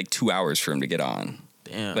 2 hours for him to get on.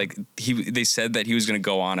 Damn. Like they said that he was gonna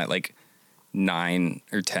go on at like 9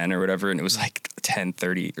 or 10 or whatever, and it was like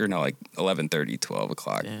 10:30 or no, like 11:30, 12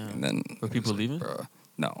 o'clock. Damn. And then Were it people was like, leaving? bro,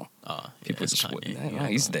 no. Oh, People it's just Kanye. wouldn't. You Yeah, don't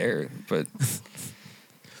he's know. there, but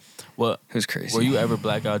What? it was crazy. Were you ever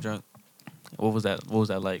blackout drunk? What was that? What was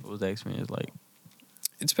that like? What was that experience like?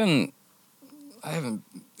 It's been. I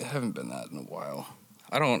haven't been that in a while.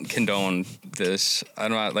 I don't condone this.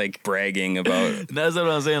 I'm not like bragging about. That's what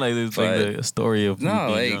I'm saying. Like it's like But- the story of No,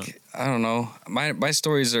 you being like drunk. I don't know. My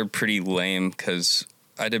stories are pretty lame because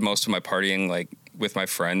I did most of my partying like with my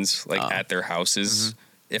friends, like at their houses.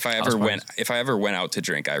 If I House ever went out to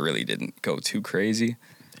drink, I really didn't go too crazy.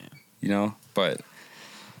 Damn. You know, but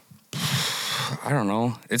I don't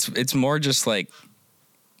know. It's more just like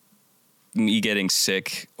me getting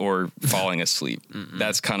sick or falling asleep.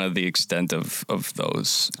 That's kind of the extent of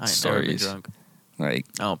those I ain't never been stories. drunk. Like,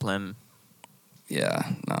 I don't plan.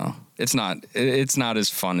 yeah, no, it's not. It's not as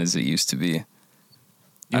fun as it used to be.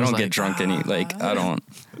 I was don't get like, drunk I don't.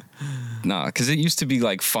 No, because it used to be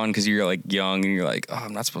like fun because you're like young and you're like, oh,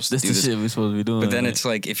 I'm not supposed to This do the this. shit we're supposed to be doing. But then right? it's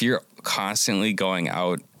like if you're constantly going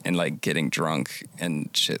out and like getting drunk and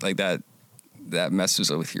shit like that, that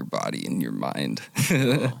messes with your body and your mind. Oh, you get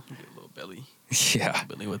a little belly. Yeah.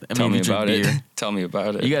 Belly with. Tell me if you about drink it. beer. Tell me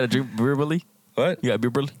about it. You got to drink beer belly. What? You got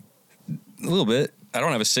beer belly. A little bit. I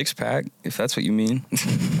don't have a 6-pack, if that's what you mean.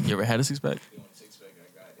 You ever had a 6-pack?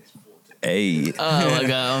 Hey. Oh my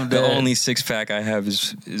god, I'm The dead. only 6-pack I have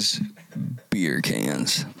is beer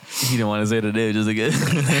cans. He didn't want to say the name just again.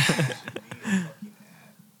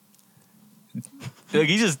 Like,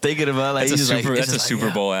 he's just thinking about like that's a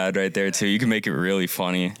Super Bowl ad right there too. You can make it really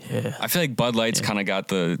funny. Yeah, I feel like Bud Light's kind of got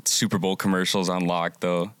the Super Bowl commercials on lock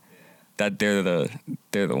though. That they're the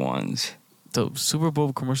ones. The Super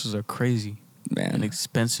Bowl commercials are crazy, man, and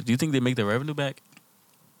expensive. Do you think they make their revenue back?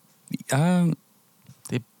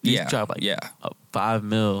 They drop like $5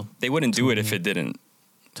 million. They wouldn't do it if it didn't.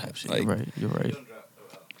 Type shit. Like, you're right.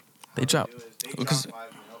 They drop. They drop $5 million,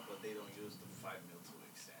 but they don't use the $5 million to an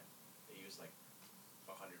extent. They use like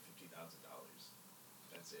 $150,000.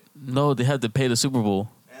 That's it. No, they have to pay the Super Bowl.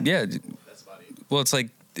 And that's about it. Well, it's like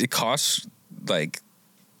it costs like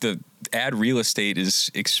the ad real estate is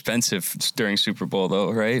expensive during Super Bowl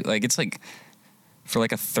though, right? Like it's like for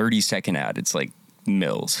like a 30-second ad, it's like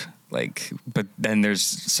mils. Like, but then there's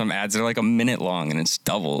some ads that are like a minute long and it's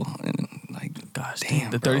double. And like, gosh,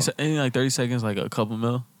 damn, the 30 seconds, like a couple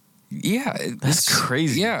mil. Yeah, that's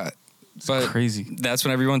crazy. Yeah, but crazy. That's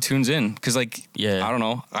when everyone tunes in because, like, yeah, I don't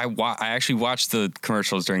know. I actually watched the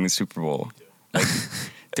commercials during the Super Bowl. Like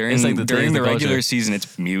during like during the regular season,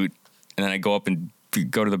 it's mute, and then I go up and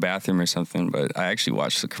go to the bathroom or something. But I actually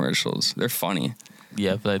watch the commercials. They're funny.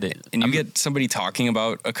 Yeah, but and you get somebody talking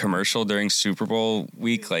about a commercial during Super Bowl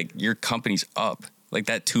week, like your company's up. Like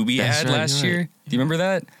that Tubi ad last year. Do you remember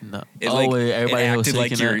that? No. Everybody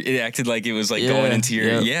it acted like it was like going into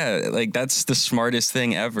your like that's the smartest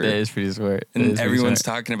thing ever. That is pretty smart. And everyone's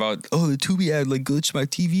talking about the Tubi ad like glitched my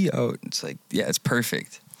TV out. It's like it's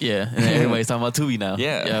perfect. Yeah, and everybody's talking about Tubi now.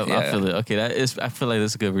 Yeah, I feel it. Okay, I feel like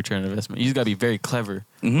that's a good return on investment. You just gotta be very clever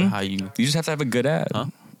with how you. You just have to have a good ad.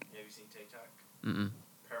 Have you seen TikTok?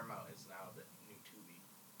 Paramount is now the new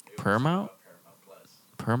Tubi. Paramount? Paramount Plus.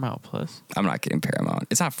 Paramount Plus? I'm not getting Paramount.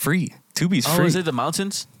 It's not free. Tubi's free. Oh, is it the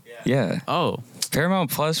mountains? Yeah. Oh.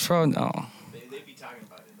 Paramount Plus, bro? No. They be talking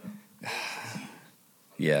about it though.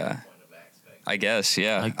 Yeah. I guess,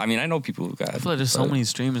 yeah. Like, I mean, I know people who got it. I feel like there's so many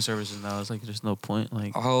streaming services now. It's like there's no point.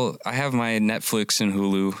 Like, I have my Netflix and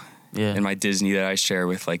Hulu and my Disney that I share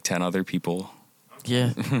with like 10 other people.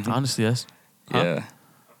 Yeah. Honestly, that's... Yeah.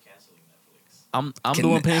 I'm canceling Netflix. I'm the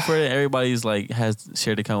one paying for it. Everybody's like has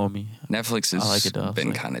shared account with me. Netflix has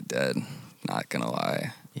been kind of dead. Not gonna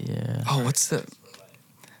lie. Yeah. Oh, what's the?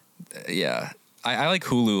 Yeah, I like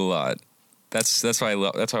Hulu a lot. That's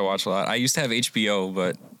why that's why I watch a lot. I used to have HBO,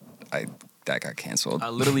 but that got canceled. I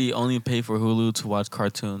literally only pay for Hulu to watch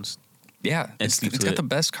cartoons. Yeah, it's got the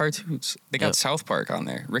best cartoons. They got South Park on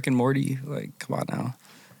there, Rick and Morty. Like, come on now.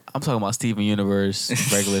 I'm talking about Steven Universe,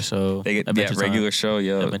 regular show. Regular show,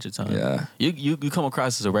 yeah. Adventure Time. Yeah. You come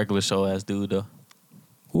across as a regular show ass dude though.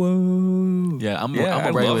 Whoa. Yeah, I'm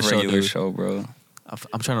a regular show bro.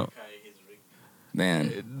 I'm trying to.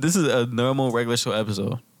 Man, this is a normal regular show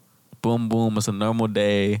episode. Boom, boom. It's a normal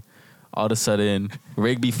day. All of a sudden,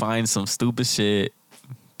 Rigby finds some stupid shit,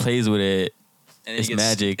 plays with it. And it's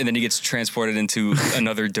magic. And then he gets transported into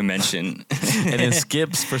another dimension. And then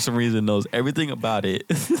Skips, for some reason, knows everything about it.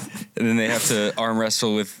 And then they have to arm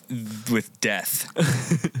wrestle with death.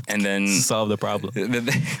 And then... solve the problem.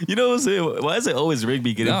 You know what I'm saying? Why is it always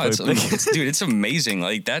Rigby getting fucked? Dude, it's amazing.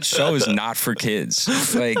 Like, that show is not for kids.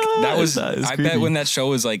 Like, that was... I bet when that show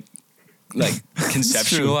was, like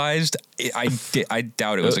conceptualized, I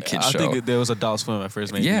doubt it was a kid's show. I think there was Adult Swim at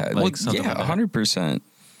first, maybe. Yeah, like, 100%. It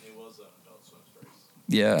was on Adult Swim first.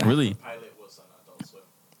 Yeah. Really? The pilot was on Adult Swim.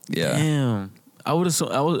 Yeah. Damn. I would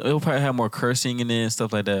assume it would probably have more cursing in it and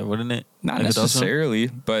stuff like that, wouldn't it? Not like necessarily,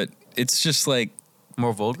 but it's just like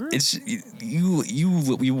more vulgar. It's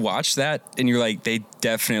you watch that and you're like, they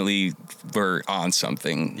definitely were on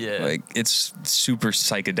something. Yeah. Like, it's super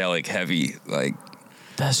psychedelic heavy. Like,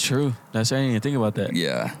 that's true. I didn't even think about that.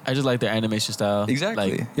 Yeah. I just like the animation style.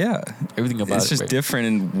 Exactly. Like, yeah. Everything about it's just different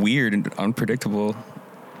and weird and unpredictable.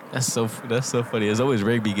 That's so funny. It's always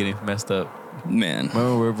Rigby getting messed up. Man.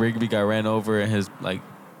 Remember where Rigby got ran over and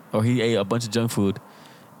he ate a bunch of junk food,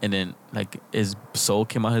 and then like his soul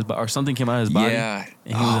came out his body or something came out of his body. Yeah.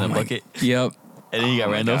 And he was in a bucket. Yep. And then he got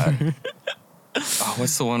ran over.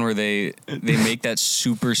 What's the one where they make that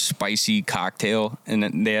super spicy cocktail and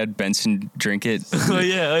then they had Benson drink it? Oh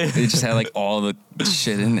yeah. They just had like all the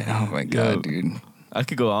shit in there. Oh my god, dude. I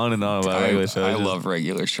could go on and on about regular shows. I love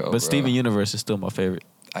regular shows. But Steven Universe is still my favorite.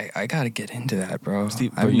 I gotta get into that, bro.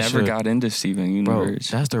 I've never got into Steven Universe.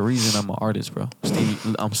 Bro, that's the reason I'm an artist, bro.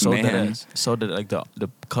 I'm so that like the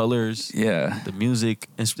colors, the music.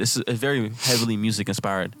 It's very heavily music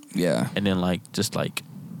inspired. Yeah, and then like just like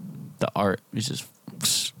the art is just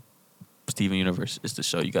Steven Universe is the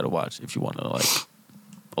show you gotta watch if you want to like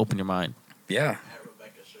open your mind. Yeah,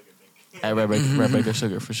 At Rebecca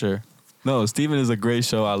Sugar for sure. No, Steven is a great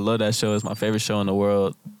show. I love that show. It's my favorite show in the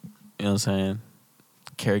world. You know what I'm saying?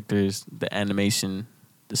 Characters, the animation,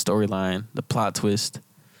 the storyline, the plot twist.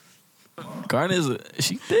 Garnet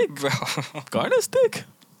she thick, bro. Garnet's thick.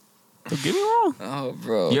 Don't get me wrong. Oh,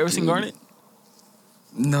 bro. You ever seen Garnet?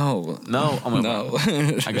 No. No? No.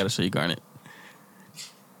 I gotta show you Garnet.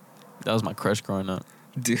 That was my crush growing up.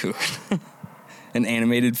 Dude. An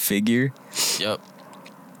animated figure? Yep.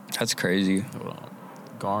 That's crazy. Hold on.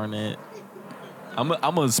 Garnet. I'm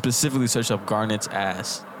gonna specifically search up Garnet's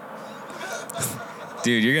ass.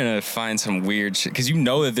 Dude, you're gonna find some weird shit because you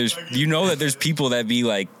know that there's people that be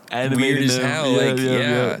like Animated weird as them. hell.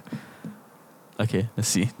 Yeah. Okay, let's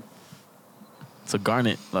see. So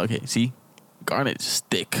Garnet. Okay, see, Garnet just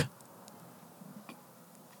thick.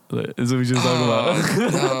 This is what we just talking about.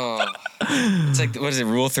 Oh. It's like, what is it?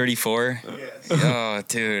 Rule 34. Yes. Oh,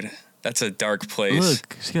 dude, that's a dark place.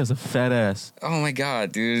 Look, she has a fat ass. Oh my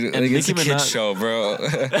god, dude! And Like, it's a Nicki kid's Minaj- show, bro.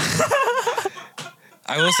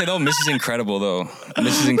 I will say though, Mrs. Incredible though.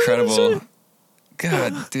 Mrs. Incredible.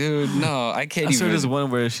 God, dude, no, I can't I saw even. this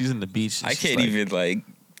one where she's in the beach. I can't even like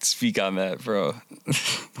speak on that, bro.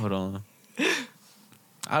 Hold on.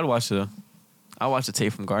 I'd watch the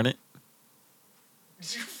tape from Garnet.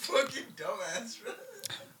 You fucking dumbass, bro.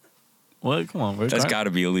 What? Come on, bro. That's Garnet- got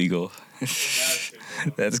to be illegal.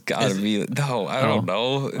 That's got to be. No, I don't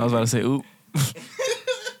know. I was about to say, oop.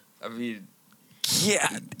 I mean, Yeah,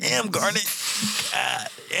 damn, Garnet. God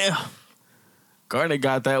damn. Garnet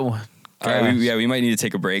got that one. all right, we might need to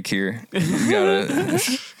take a break here. We gotta.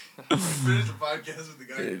 Finish the podcast with the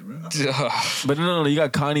guy, bro. But no, you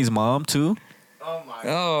got Connie's mom too. Oh my.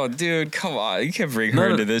 Oh, dude, come on! You can't bring her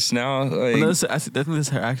into this now. Like, No, I think this is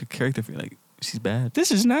her actual character. Like, she's bad.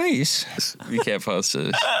 this is nice. We can't post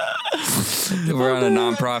this. We're on a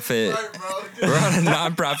nonprofit. Right, bro. We're on a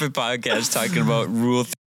nonprofit podcast talking about Rule.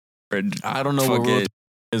 I don't know what rule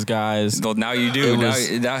is, guys. Well, now you do. It Now, was-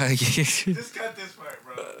 now Just cut this part,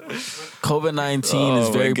 bro. COVID-19 is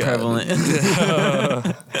Oh, very my God.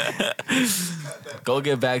 prevalent. Go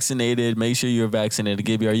get vaccinated. Make sure you're vaccinated.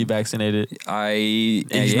 Gibby, are you vaccinated? I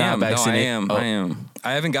he's not am. No, I vaccinated? am. Oh. I am.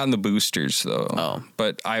 I haven't gotten the boosters though. Oh.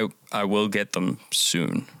 But I will get them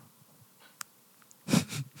soon.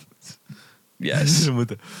 Yes. You know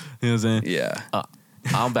what I'm saying? Yeah.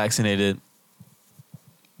 I'm vaccinated.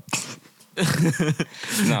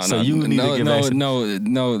 No. So you need to get vaccinated.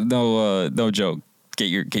 No joke. Get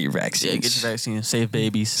your vaccines. Yeah, get your vaccine. Save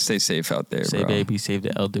babies. Stay safe out there, Save bro. babies. Save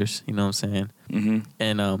the elders. You know what I'm saying? Mm-hmm.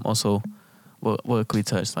 And also, what could we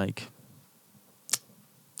touch? Like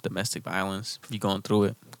domestic violence. You going through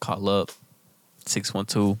it? Call up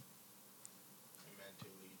 612.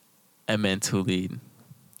 MN2 lead.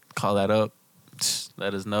 Call that up.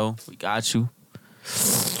 Let us know. We got you.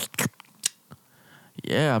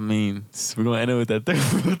 Yeah, I mean, we're gonna end it with that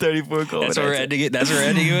 34 call. That's where we're ending it. That's where we're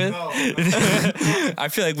ending it with. No. I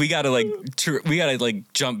feel like we gotta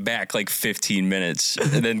jump back like 15 minutes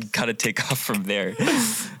and then kind of take off from there.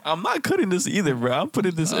 I'm not cutting this either, bro. I'm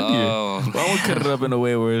putting this in here. Oh. But I won't cut it up in a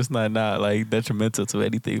way where it's not like detrimental to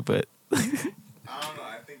anything. But I don't know.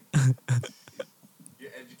 I think you're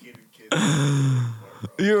educated kids.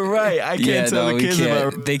 you're right. I can't tell the kids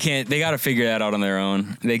about. They can't. They gotta figure that out on their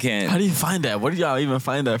own. They can't. How do you find that? Where did y'all even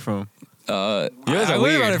find that from? I guys are learned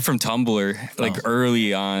weird. about it from Tumblr, like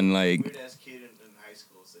early on, like Weird ass kid in high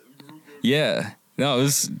school said, yeah. No, it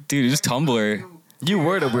was Tumblr. You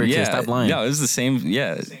were the weird kid. Stop lying. No, it was the same.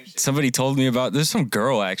 Yeah, shit. somebody told me about. There's some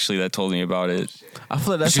girl actually that told me about it. I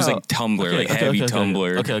feel like that's She was how, like Tumblr, heavy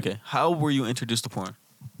Tumblr. Okay. How were you introduced to porn?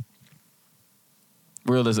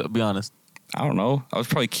 Real as it, be honest. I don't know. I was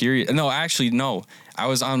probably curious. No, actually, no. I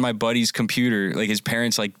was on my buddy's computer, like his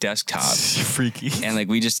parents' like desktop, Freaky. and like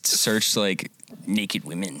we just searched like naked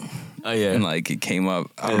women, Oh yeah. and like it came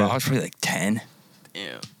up. I don't know. I was probably like 10.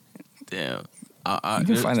 Damn. You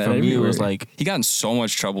can find that for me, it was everywhere. like He got in so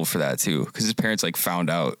much trouble for that too, because his parents like found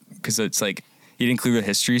out, because it's like he didn't clear the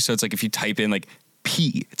history, so it's like if you type in like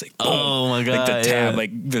P, it's like boom, Oh my God, like the tab, yeah.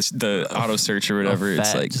 like the auto search or whatever. a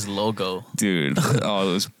It's fat, like, just logo. dude, oh,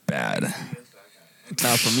 it was bad.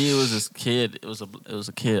 Now for me, it was this kid. It was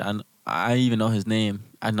a kid. I even know his name.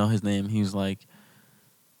 I know his name. He was like,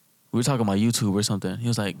 we were talking about YouTube or something. He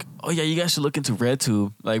was like, "Oh yeah, you guys should look into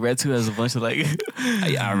RedTube. Like RedTube has a bunch of like,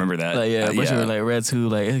 I remember that. like a bunch of like RedTube.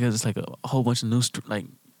 Like it's like a whole bunch of new like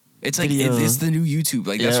It's like videos. it's the new YouTube.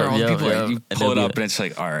 Like that's where all the people like you And pull it they'll up be- and it's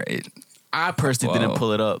like, all right, I personally Whoa. didn't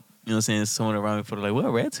pull it up. You know what I'm saying? Someone around me put it like, what,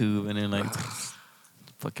 RedTube? And then like,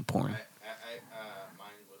 fucking porn. mine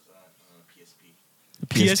was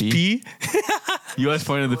PSP. PSP. You watch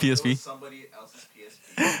porn on the PSP? Somebody else's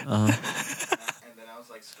PSP. Uh-huh. And then I was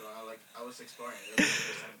like scrolling. I exploring it. It was the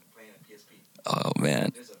first time playing a PSP. Oh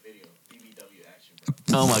man. There's a video, BBW action,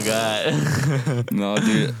 bro. Oh my god. No,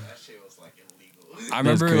 dude. That shit was like illegal. I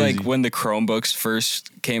remember like when the Chromebooks first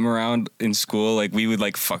came around in school, like we would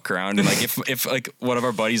like fuck around and like if like one of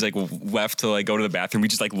our buddies like left to like go to the bathroom, we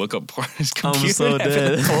just like look up porn on his computer. I'm so and have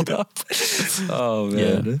it dead. pulled up. Oh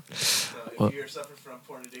man. Yeah. So if you're suffering from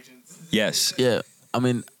porn addictions, Yes. Yeah. I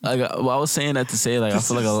mean, like, well, I was saying that to say, like, I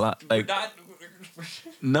feel like a lot, like,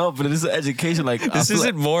 no, but this is education. Like, This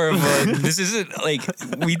isn't more of a. This isn't like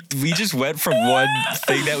we just went from one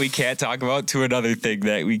thing that we can't talk about to another thing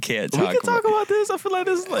that we can't talk we can talk about. about this. I feel like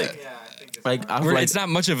this is like, yeah, I think it's like, I feel like, It's not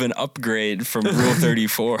much of an upgrade from Rule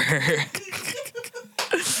 34.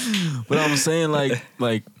 but I'm saying like,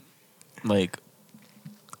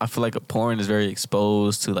 I feel like a porn is very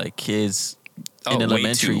exposed to like kids in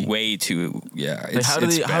elementary. way too. Yeah. Like, how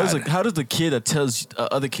does the kid that tells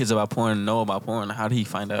other kids about porn know about porn? How do he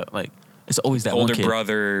find out? Like, it's always that older one kid.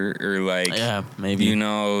 brother or like maybe it's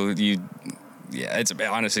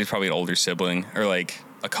honestly it's probably an older sibling or like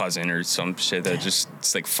a cousin or some shit that just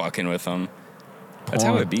it's like fucking with them. That's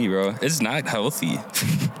how it be, bro. It's not healthy.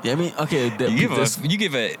 Yeah, I mean, okay. You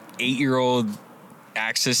give a 8-year-old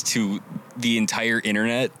access to the entire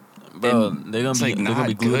internet. Bro, they're gonna be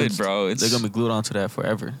glued, good, bro. They're gonna be glued onto that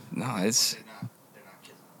forever. No, it's they're not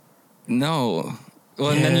kids. no.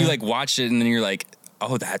 Well, and then you like watch it, and then you're like,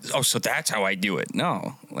 so that's how I do it.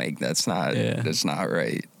 No, like that's not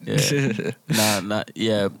right.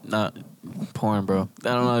 Yeah, not porn, bro. I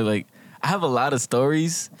don't know. Like, I have a lot of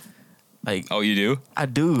stories. Like, Oh, you do? I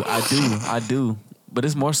do. But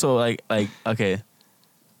it's more so like okay.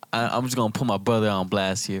 I'm just gonna put my brother on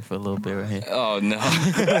blast here for a little bit right here. Oh no.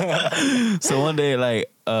 So one day,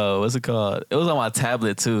 like, what's it called? It was on my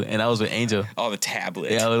tablet too, and I was with Angel. Oh, the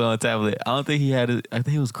tablet. Yeah, I was on a tablet. I don't think he had it. I think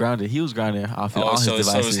he was grounded. He was grounded off all his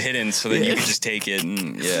devices. So it was hidden, so then you could just take it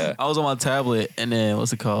and yeah. I was on my tablet, and then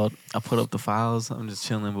what's it called? I put up the files. I'm just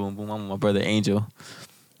chilling. Boom, boom. I'm with my brother Angel.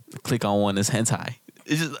 Click on one. It's hentai.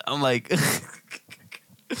 It's just I'm like, and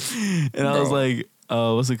I was like,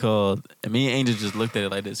 what's it called? And me and Angel just looked at it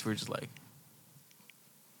like this. We're just like,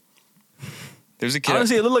 There's a kid.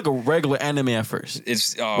 honestly, it looked like a regular anime at first.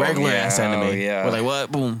 It's Regular ass anime. Oh, yeah. We're like,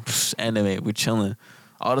 what? Boom, anime. We're chilling.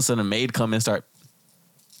 All of a sudden, a maid come and start.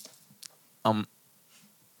 Me and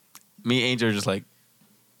Angel are just like,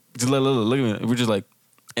 just look at me. We're just like,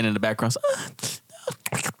 and in the background,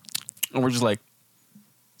 and we're just like.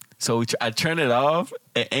 So I turned it off,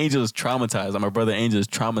 and Angel is traumatized. My brother Angel is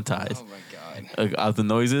traumatized. Oh my god. Like, out the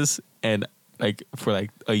noises, and like for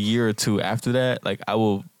like a year or two after that, like I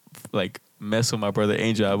will like mess with my brother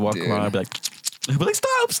Angel. I walk around and be like,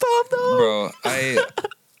 stop, no. Bro, oh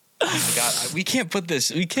my god, we can't put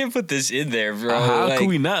this in there, bro. How can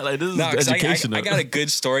we not? Like, this is educational. I got a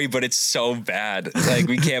good story, but it's so bad. Like,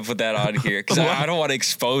 we can't put that on here because I don't want to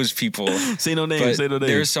expose people. Say no names.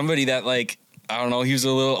 There's somebody that like. I don't know. He was a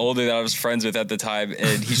little older that I was friends with at the time,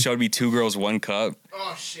 and he showed me 2 Girls, 1 Cup.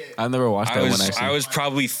 Oh shit! I've never watched that one. Actually, I was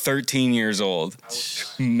probably 13 years old.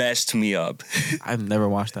 Messed me up. I've never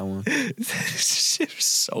watched that one. Shit was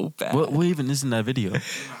so bad. What even is in that video?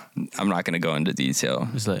 I'm not gonna go into detail.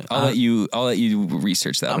 It's like I'll let you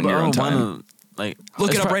research that on your own time. Like,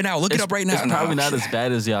 Look it up right now. Look it up right now. It's probably not as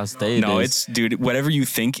bad as y'all say. No, it's dude. Whatever you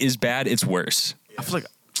think is bad, it's worse. I feel like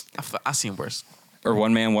I seen worse. Or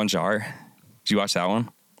One Man, One Jar. Did you watch that one?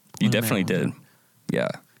 You definitely did. Yeah.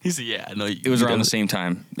 He said, "Yeah, I know." It was around the same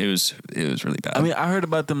time. It was really bad. I mean, I heard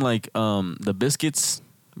about them like the biscuits,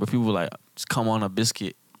 where people were like, just come on a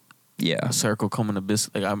biscuit. Yeah. A circle, come on a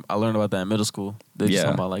biscuit. Like I learned about that in middle school. They just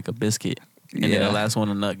talking about like a biscuit, and then the last one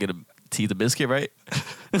to nut get to eat the biscuit, right?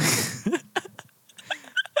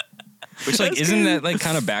 Which like isn't that like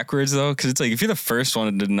kind of backwards though? Because it's like if you're the first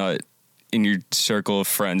one to nut in your circle of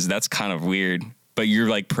friends, that's kind of weird. But you're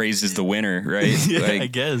like praised as the winner, right? Yeah, like, I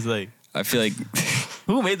guess. Like, I feel like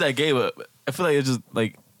who made that game? I feel like it's just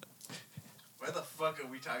like. Why the fuck are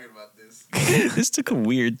we talking about this? this took a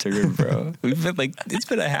weird turn, bro. We've been like it's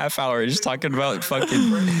been a half hour just talking about fucking.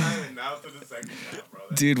 First time and now to the second time, bro.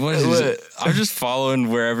 Dude, what is it? I'm just following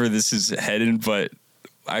wherever this is headed, but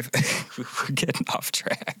we're getting off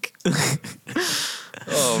track.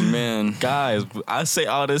 Oh man, guys, I say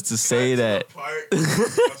all this to say that Part of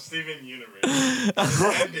Steven Universe.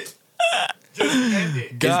 Just end it. Just end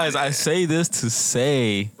it. Guys, I say this to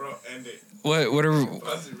say, Bro, end it. what are?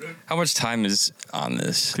 Pause it, really. How much time is on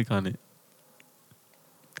this? click on it.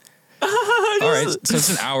 All right, so it's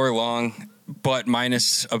an hour long, but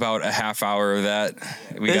minus about a half hour of that.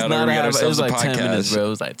 We It's got not a half. It ourselves was like a podcast. 10 minutes, bro. It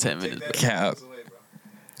was like 10 minutes, bro. Cap.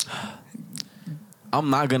 I'm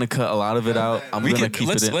not gonna cut a lot of it out. I'm gonna keep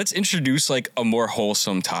it in. Let's introduce like a more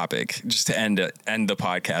wholesome topic just to end the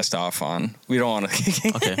podcast off on. We don't want to.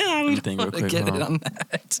 Okay, let me think real quick. Get it on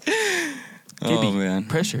that. Gibby, Oh man,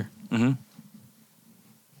 pressure. Mm-hmm.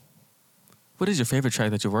 What is your favorite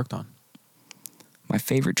track that you worked on? My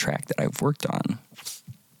favorite track that I've worked on.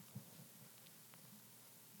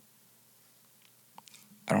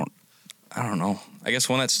 I don't know. I guess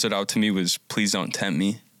one that stood out to me was "Please Don't Tempt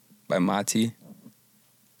Me" by Mati.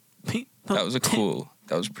 That was a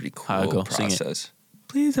pretty cool process.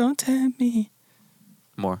 Please don't tempt me.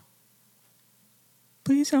 More.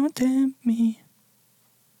 Please don't tempt me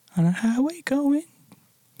on a highway going.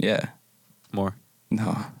 Yeah. More.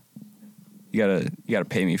 No. You gotta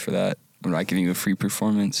pay me for that. I'm not giving you a free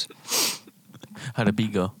performance. How'd the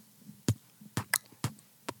beat go?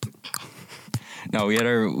 No, we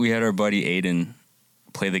had our buddy Aiden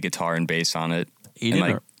play the guitar and bass on it.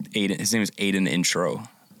 Aiden, his name is Aiden Intro.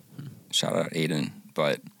 Shout out Aiden,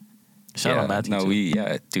 but shout out Mati.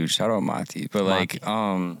 No, dude, shout out Mati. But Mati.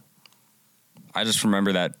 I just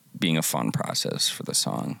remember that being a fun process for the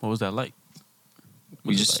song. What was that like?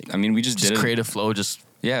 We just did it. Creative flow, it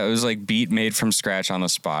was like beat made from scratch on the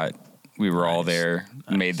spot. We were all there,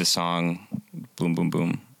 made the song, boom, boom,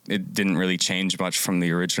 boom. It didn't really change much from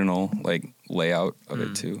the original like layout of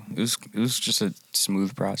it too. It was just a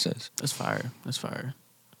smooth process. That's fire. That's why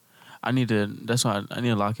I need to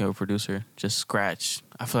lock in a producer. Just scratch.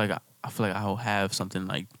 I feel like I'll have something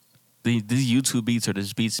like these YouTube beats or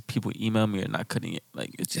these beats people email me are not cutting it.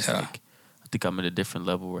 Like it's just like I think I'm at a different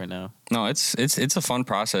level right now. No, it's a fun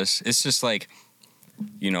process. It's just like,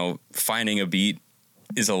 finding a beat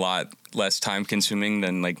is a lot less time consuming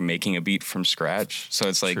than like making a beat from scratch. So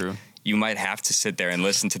it's like you might have to sit there and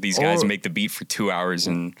listen to these guys make the beat for 2 hours.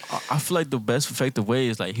 And I feel like the best effective way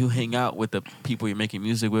is like you hang out with the people you're making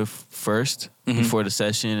music with first before the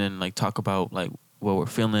session and like talk about like what we're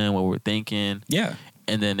feeling, what we're thinking. Yeah.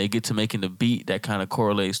 And then they get to making the beat that kind of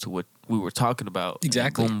correlates to what we were talking about.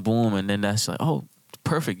 Exactly. Boom, boom. And then that's like, oh,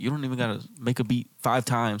 perfect. You don't even got to make a beat 5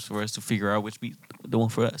 times for us to figure out which beat the one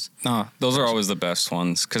for us. No, those are always the best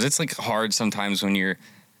ones. Because it's like hard sometimes when you're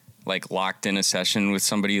like locked in a session with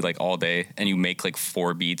somebody like all day and you make like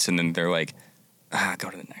 4 beats and then they're like, go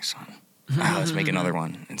to the next one. Let's make another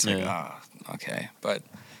one. It's like, okay. But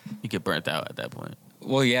you get burnt out at that point.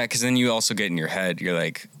 Well, yeah, because then you also get in your head. You're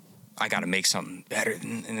like, I got to make something better.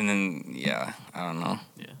 And then, I don't know.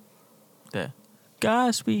 Yeah.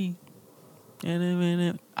 Godspeed.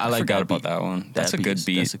 I forgot about that one. That's a good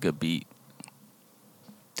beat. That's a good beat.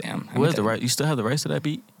 Damn. Who has the right? You still have the rights to that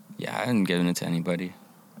beat? Yeah, I hadn't given it to anybody.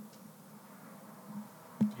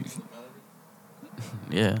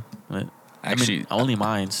 Yeah. Actually, only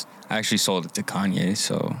mine's. I actually sold it to Kanye,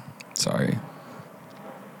 so sorry.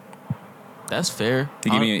 That's fair.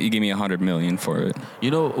 You gave me $100 million for it.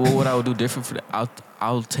 You know what I would do different for that?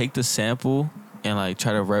 I'll take the sample and like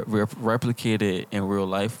try to replicate it in real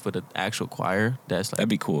life for the actual choir. That'd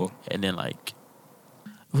be cool. And then like,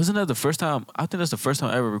 wasn't that the first time? I think that's the first time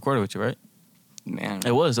I ever recorded with you, right? Man,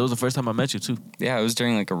 it was. It was the first time I met you too. Yeah, it was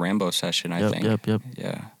during like a Rambo session. I think. Yep.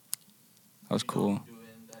 Yeah, that was cool. Do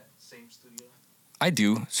in that same studio? I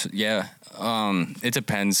do. So, yeah. It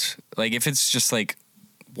depends. Like if it's just like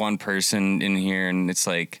one person in here and it's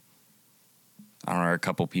like, I don't know, a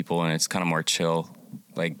couple people and it's kind of more chill.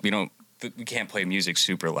 Like we can't play music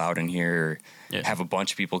super loud in here or have a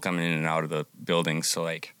bunch of people coming in and out of the building. So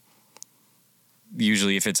like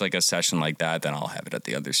usually if it's like a session like that, then I'll have it at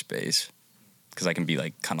the other space because I can be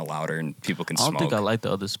like kind of louder and people can smoke. I don't think I like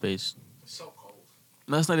the other space. It's so cold.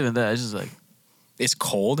 No, it's not even that. It's just like. It's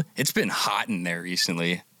cold. It's been hot in there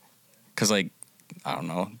recently because like, I don't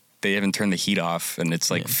know. They haven't turned the heat off and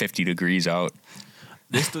it's like 50 degrees out.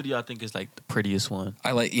 This studio, I think, is like the prettiest one.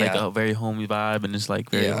 I like a very homey vibe, and it's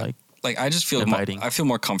like very like I just feel I feel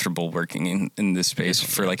more comfortable working in this space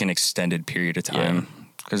for like an extended period of time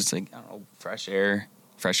because it's like I don't know, fresh air,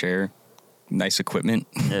 nice equipment.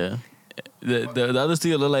 Yeah, the other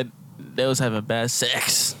studio looked like they was having bad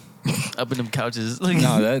sex up in them couches. Like,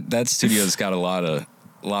 no, that studio's got a lot of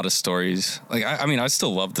stories. Like I mean, I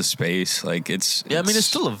still love the space. Like it's it's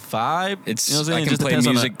still a vibe. It's you know what I'm saying? I can play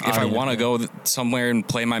music if I want to go somewhere and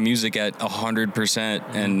play my music at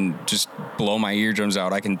 100% and just blow my eardrums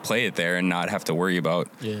out. I can play it there and not have to worry about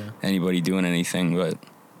anybody doing anything. But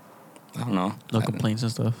I don't know. No complaints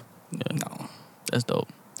and stuff. Yeah. No, that's dope.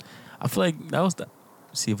 I feel like that was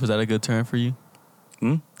was that a good turn for you?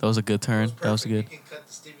 That was a good turn. That was good. You can cut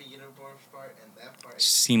the Steven Uniforms part and that part.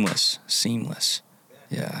 Seamless.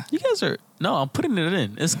 Yeah. You guys are I'm putting it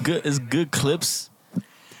in. It's good. It's good clips.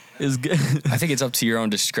 It's good. I think it's up to your own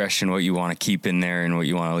discretion what you want to keep in there and what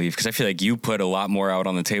you want to leave. Because I feel like you put a lot more out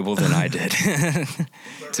on the table than I did,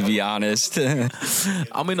 to be honest.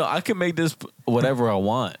 I mean, no, I can make this whatever I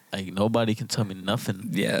want. Like, nobody can tell me nothing.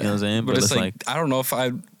 Yeah. You know what I'm saying? But it's like, I don't know if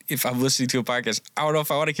I'm listening to a podcast, I don't know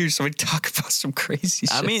if I want to hear somebody talk about some crazy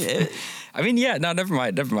shit. I mean, yeah, no, never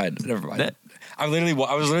mind. I was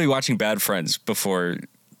literally watching Bad Friends before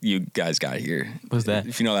you guys got here. What's that?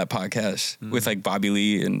 If you know that podcast with like Bobby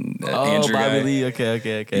Lee and Andrew Bobby guy. Lee.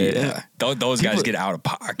 Okay. Yeah, those guys get out of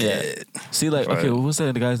pocket. Yeah. See, like, okay, what's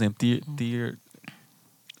that? The guy's name? Theo.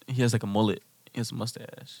 He has like a mullet. He has a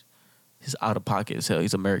mustache. He's out of pocket as hell.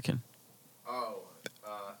 He's American.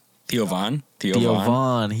 Theo Von.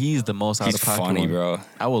 He's the most out of pocket. He's funny, bro.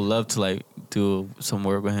 I would love to like do some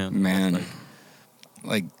work with him, man.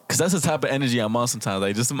 Like, cause that's the type of energy I'm on sometimes.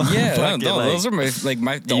 Like, just those are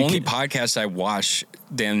the only podcasts I watch.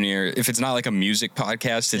 Damn near, if it's not like a music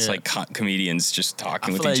podcast, it's like comedians just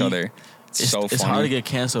talking with each other. It's so funny. It's hard to get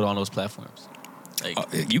canceled on those platforms.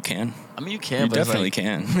 Like, you can. I mean, you can. You definitely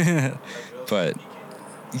can. But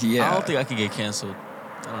yeah, I don't think I can get canceled.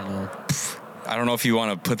 I don't know. I don't know if you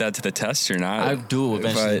want to put that to the test or not. I do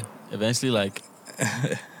eventually. Eventually, like,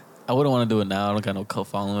 I wouldn't want to do it now. I don't got no cult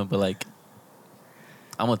following, but like,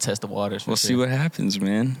 I'm gonna test the waters. We'll see what happens,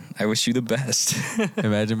 man. I wish you the best.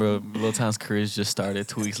 Imagine, bro, LilTime's career just started.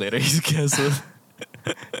 2 weeks later, he's canceled.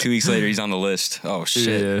 2 weeks later, he's on the list. Oh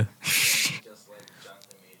shit. Yeah. Just like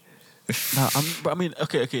Jonathan Majors. I mean,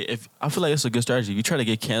 okay. If I feel like it's a good strategy. If you try to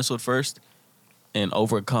get canceled first and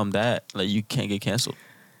overcome that, like, you can't get canceled.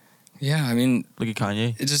 Yeah, I mean, look at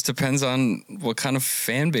Kanye. It just depends on what kind of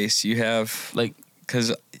fan base you have. Like, because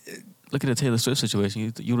look at the Taylor Swift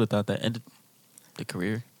situation. You would have thought that ended the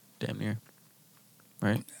career, damn near.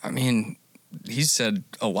 Right? I mean, he said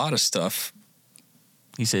a lot of stuff.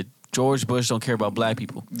 He said George Bush don't care about black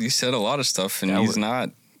people. He said a lot of stuff, and he's not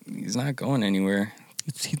going anywhere.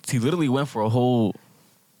 He literally went for a whole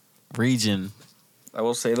region. I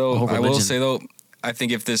will say though, I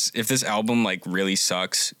think if this album like really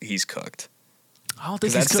sucks, he's cooked. I don't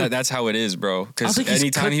think he's cooked. That's how it is, bro. Because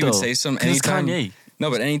anytime he would say some, anytime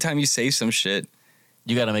you say some shit,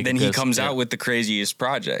 you gotta make. Then he comes out with the craziest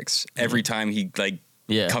projects every time he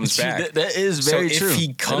comes back. That is very true.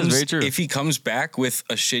 If he comes back with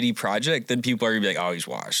a shitty project, then people are gonna be like, "Oh, he's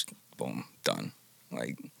washed. Boom, done."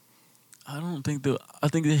 Like, I think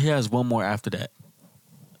that he has one more after that.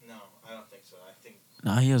 No, I don't think so. I think.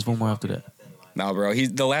 Nah, he has one more after that. No, bro.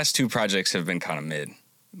 The last two projects have been kind of mid.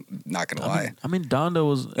 Not gonna lie. I mean, Donda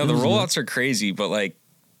was. No, the rollouts are crazy, but like,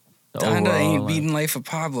 Donda ain't beating Life of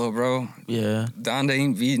Pablo, bro. Yeah. Donda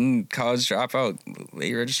ain't beating College Dropout.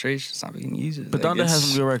 Late Registration. It's not being used. But like, Donda has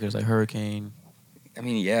some good records, like Hurricane. I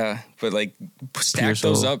mean, yeah, but like, stack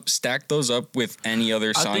those up with any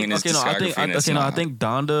other song in his discography. I think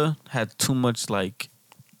Donda had too much like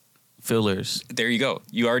fillers. There you go.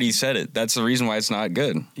 You already said it. That's the reason why it's not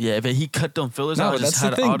good. Yeah, but he cut them fillers out. That's just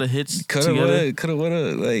had all the hits coulda,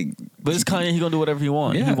 woulda, like. But it's Kanye. He gonna do whatever he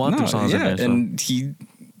wants. Yeah, he wants them songs. Yeah, and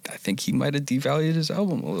I think he might have devalued his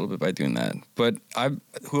album a little bit by doing that. But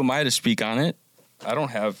who am I to speak on it? I don't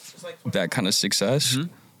have that kind of success. Mm-hmm.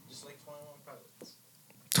 Just like 21 Pilots.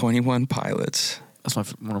 21 Pilots. That's one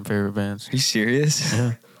of my favorite bands. Are you serious?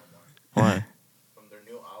 Yeah. Why? From their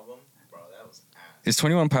new album, bro, that was ass. Is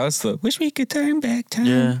 21 Pilots the "Wish We Could Turn Back Time"?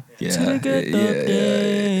 Yeah.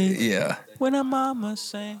 Yeah. When a mama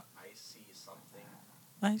say, I see something.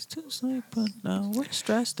 I used to sleep, but now we're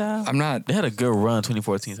stressed out. I'm not. They had a good run,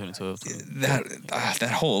 2014, 2012.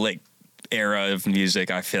 That whole like era of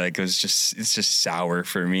music, I feel like it's just sour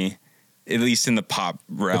for me. At least in the pop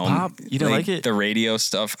realm. The pop? You didn't like it? The radio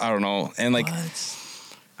stuff, I don't know. And like,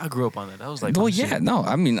 what? I grew up on that. That was like, well, yeah, no.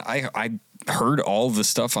 I mean, I heard all the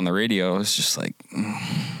stuff on the radio. It's just like,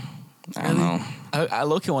 I don't know. I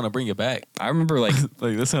low-key want to bring it back. I remember like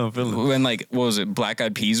that's how I'm feeling. When like, what was it? Black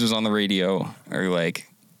Eyed Peas was on the radio, or like,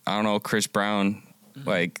 I don't know, Chris Brown,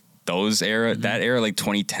 like that era, like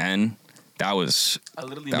 2010. I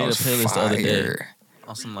literally made a playlist the other day.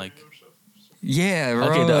 Awesome, like. Yeah,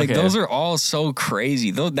 bro. Those are all so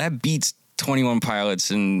crazy. That beats 21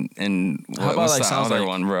 Pilots and what's the other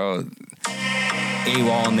one, bro?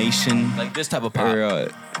 AWOL Nation. Like this type of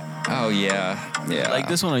pop. Oh yeah. Like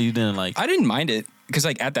this one, or you didn't like? I didn't mind it because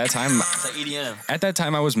like at that time, it's like EDM. At that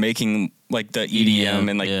time, I was making like the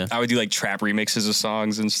EDM and like I would do like trap remixes of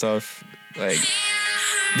songs and stuff. Like,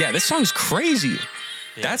 yeah, this song's crazy.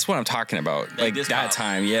 Yeah. That's what I'm talking about. Like that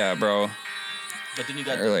time, yeah, bro. But then you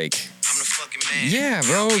got like. Yeah,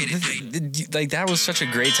 bro. Like that was such a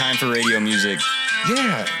great time for radio music.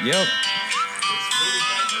 Yeah. Yep.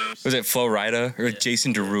 Was it Flo Rida or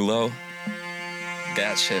Jason Derulo?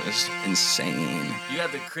 That shit was insane. You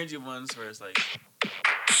got the cringy ones where it's like.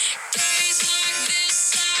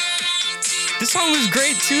 This song was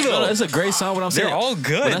great too, though. No, it's a great song. What I'm saying, they're all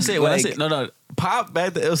good. When I say no, pop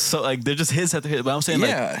back then, it was so like they're just hits after hit. But I'm saying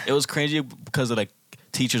like it was cringy because of like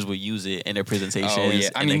teachers would use it in their presentations. Oh yeah,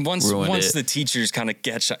 I mean once the teachers kind of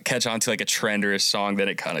catch on to like a trend or a song, then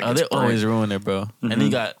it kind of they always ruin it, bro. Mm-hmm. And then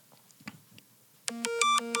you got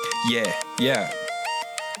yeah.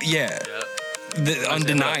 The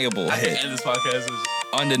undeniable hit. End this podcast is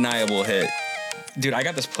undeniable hit. Dude, I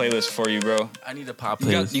got this playlist for you, bro. I need a pop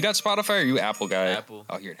playlist. You got Spotify or are you Apple guy? Apple.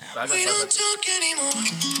 Oh, you're an Apple.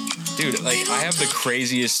 Dude, like I have the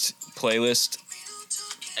craziest playlist.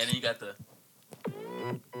 And then you got the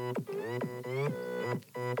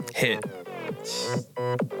hit.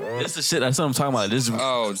 This is the shit. That's what I'm talking about. This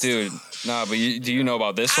is dude. Nah, but do you know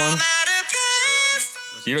about this one?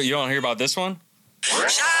 You don't hear about this one?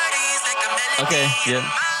 Okay, yeah.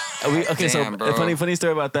 Damn, so a funny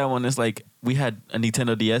story about that one is like we had a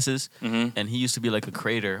Nintendo DS's and he used to be like a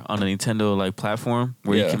creator on a Nintendo like platform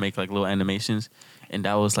where you can make like little animations, and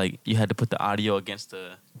that was like you had to put the audio against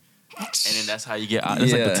the, and then that's how you get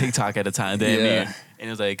it's like the TikTok at the time, and it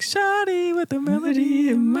was like Shawty with the melody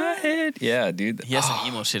in my head. Yeah, dude. He had some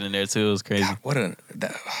emo shit in there too. It was crazy. God,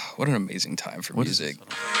 what an amazing time for music.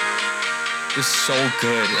 It was so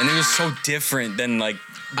good, and it was so different than like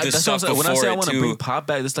the stuff before. When I say I want to too. bring pop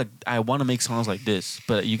back, it's like I want to make songs like this,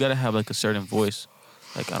 but you got to have like a certain voice.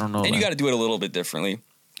 Like I don't know, and you got to do it a little bit differently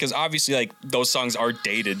because obviously like those songs are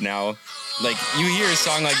dated now. Like you hear a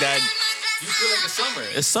song like that, you feel like it's summer.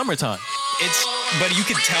 It's summertime. But you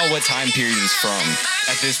can tell what time period it's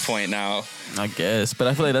from at this point now. I guess, but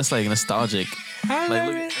I feel like that's like nostalgic. I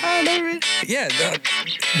love it. Yeah,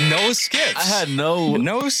 no skips. I had no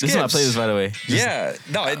skips. This is my playlist, by the way. Yeah,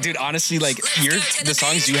 no, dude. Honestly, like the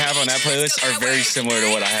songs you have on that playlist are very similar to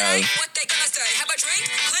what I have.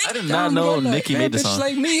 I did not know Nicki made the song.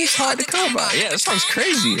 Like me, it's hard to come by. Yeah, this song's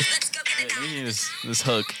crazy. Yeah, this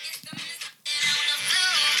hook.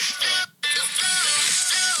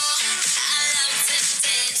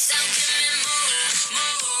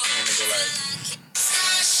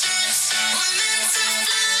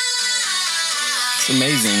 It's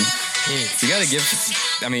amazing. You gotta give.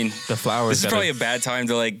 I mean, the flowers. This is probably a bad time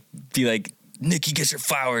to like be like Nicki gets her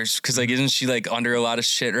flowers because like isn't she like under a lot of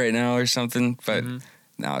shit right now or something? But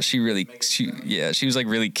no, she was like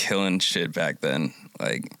really killing shit back then.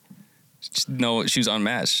 Like, she was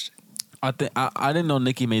unmatched. I didn't know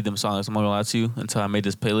Nicki made them songs. I'm not gonna lie to you until I made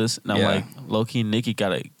this playlist, and I'm like, low key, Nicki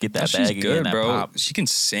gotta get that bag again. Good, that bro. pop. She can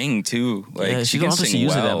sing too. Like she can don't sing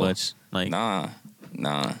use well. it that much. Like nah.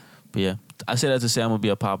 But yeah, I say that to say I'm gonna be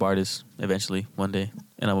a pop artist eventually one day,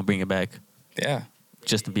 and I'm gonna bring it back. Yeah,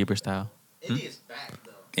 Justin Bieber style. Indie is back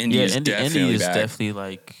though. Indie is definitely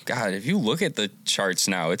like God. If you look at the charts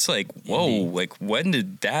now, it's like whoa. Indie. Like when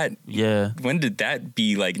did that? Yeah. When did that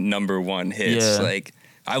be like number one hits? Yeah. Like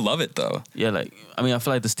I love it though. Yeah, like I mean, I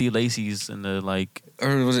feel like the Steve Lacy's and the like,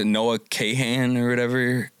 or was it Noah Kahan or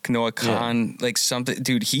whatever? Noah Khan, like something.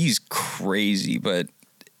 Dude, he's crazy, but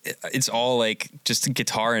it's all like just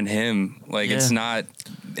guitar and him. Like it's not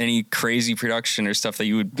any crazy production or stuff that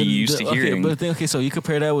you would be used to hearing. But so you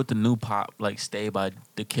compare that with the new pop, like "Stay" by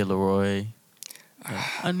The Kid Laroi.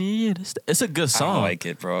 I need you to stay. It's a good song. I don't like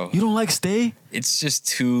it, bro. You don't like "Stay"? It's just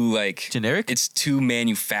too like generic. It's too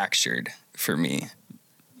manufactured for me.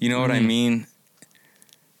 You know what I mean?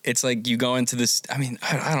 It's like you go into this. I mean,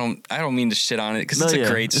 I don't mean to shit on it because it's a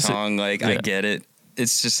great song. I get it.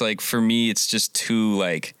 It's just like for me, it's just too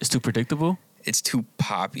like it's too predictable. It's too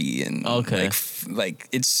poppy and like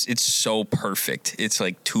it's so perfect. It's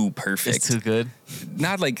like too perfect. It's too good.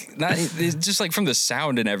 Not it's just like from the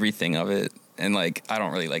sound and everything of it. And like I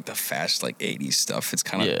don't really like the fast like 80s stuff. It's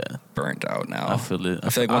kind of burnt out now. I feel it. I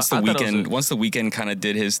feel like once the weekend kind of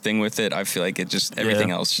did his thing with it, I feel like it just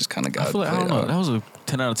everything else just kind of got. I feel like, I don't know. That was a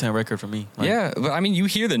 10 out of 10 record for me. Like, yeah, but I mean, you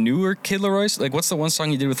hear the newer Kid Laroi. Like, what's the one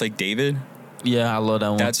song you did with like David? Yeah, I love that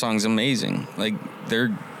one. That song's amazing. Like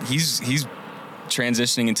he's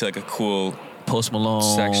transitioning into like a cool Post Malone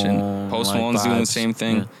section. Post Malone's doing the same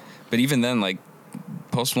thing, yeah. But even then, like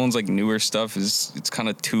Post Malone's like newer stuff it's kind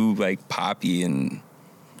of too like poppy and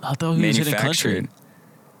I thought he was hitting country.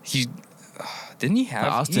 He didn't he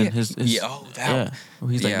have Austin? He's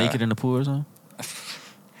like naked in the pool or something.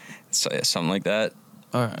 So yeah, something like that.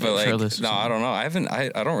 All right, but like I don't know.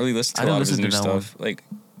 I don't really listen to a lot of his new stuff. Like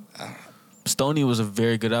Stoney was a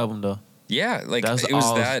very good album though. Yeah, like it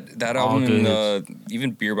was that album and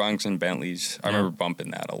even Beer Bongs and Bentleys. I remember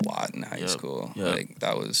bumping that a lot in high school. Yep. Like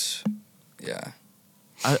that was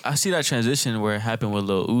I see that transition where it happened with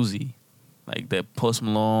Lil Uzi. Like that Post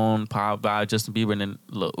Malone, Pop by Justin Bieber, and then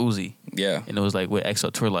Lil Uzi. Yeah. And it was like with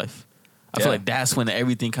XO Tour Life. I feel like that's when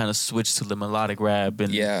everything kind of switched to the melodic rap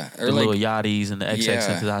and or the Lil Yachty's and the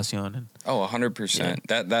XX Tentacion. And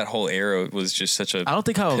 100%. That whole era was just such a I don't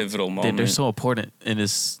think how pivotal moment. They're so important in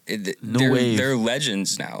this new wave. They're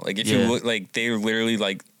legends now. Like if you look, like they're literally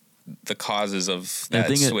like the causes of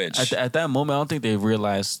that switch. At that moment, I don't think they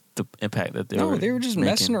realized the impact that they were. No, they were just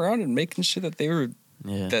making. messing around and making shit that they were.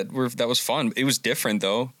 Yeah. That was fun. It was different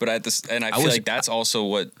though, but I feel like that's also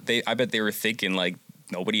what I bet they were thinking, like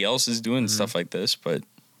nobody else is doing stuff like this, but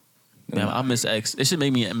man, I miss X. It should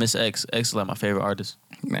make me miss X. X is like my favorite artist.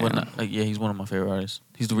 Man. Well, he's one of my favorite artists.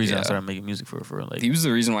 He's the reason I started making music for real. Like he was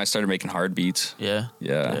the reason why I started making hard beats. Yeah.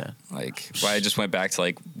 Like why I just went back to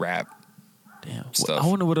like rap. Damn. Stuff. I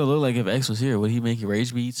wonder what it look like if X was here. Would he make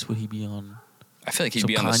rage beats? Would he be on? I feel like he'd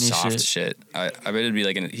be on the soft shit. I bet it'd be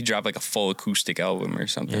like he'd drop like a full acoustic album or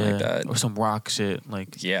something like that, or some rock shit.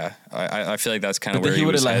 Like I feel like that's kind of where he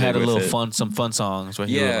would have like had a little fun. some fun songs. Right?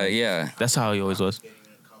 That's how he always was.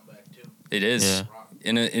 It is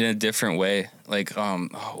in a different way. Like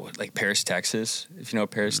like Paris, Texas. If you know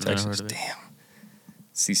Paris, Texas, damn,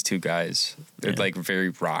 it's these two guys. They're like very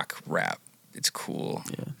rock rap. It's cool.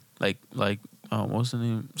 Yeah, like what's the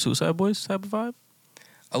name? Suicide Boys type of vibe.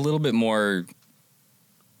 A little bit more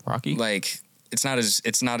rocky. Like it's not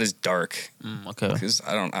as dark. Okay. Because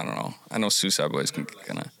I don't know. I know Suicide Boys can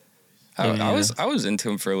kind of. I was into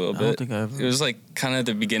him for a little bit. I don't think I ever. It was like kind of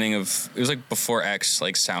the beginning of. It was like before X,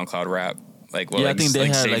 like SoundCloud rap. Like I think they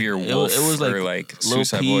had Xavier like Wolf it was like or like Lil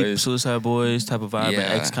Suicide Peep, Boys. Suicide Boys type of vibe. And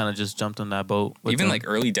X kind of just jumped on that boat. Even like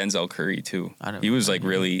early Denzel Curry too. He was like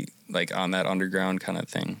really like on that underground kind of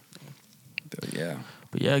thing. But yeah.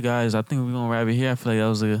 But yeah, guys, I think we're gonna wrap it here. I feel like that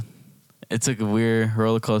was it took a weird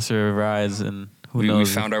roller coaster of rides, and who knows?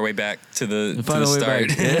 We found our way back to the start.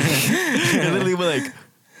 Back. Yeah. And literally, we're like,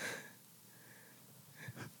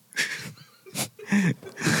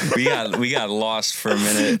 we got lost for a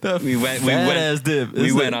minute.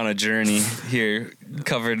 We went on a journey here.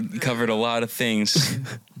 Covered a lot of things.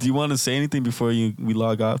 Do you want to say anything before we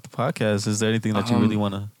log off the podcast? Is there anything that you really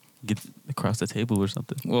want to get across the table or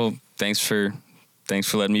something? Well, thanks for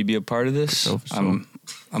letting me be a part of this. For sure.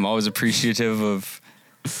 I'm always appreciative of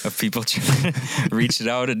people reaching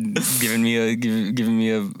out and giving me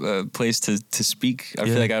a place to speak. I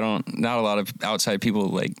feel like not a lot of outside people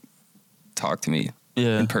like talk to me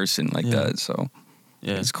in person like that. So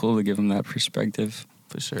it's cool to give them that perspective.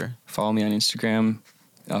 For sure. Follow me on Instagram,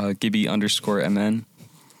 Gibby_MN.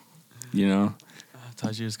 You know.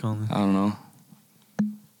 Tajir's calling. I don't know.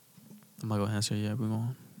 I'm not gonna answer yet. We're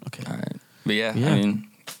going. Okay. All right. But yeah, I mean,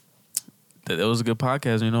 that was a good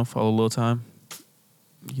podcast. You know, follow LilTime.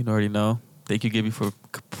 You already know. Thank you, Gibby, for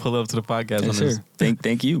pulling up to the podcast. Yes, sir.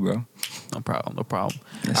 Thank you, bro. No problem.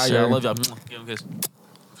 Yes, all right, y'all. I love y'all. Give him a kiss.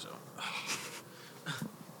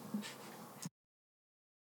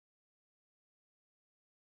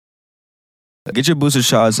 Get your booster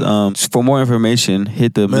shots. For more information,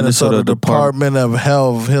 hit the Minnesota Department of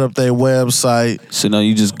Health. Hit up their website. So now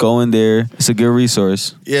you just go in there. It's a good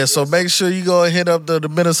resource. Yeah, so make sure you go and hit up the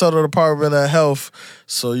Minnesota Department of Health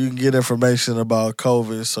so you can get information about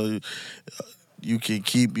COVID so you can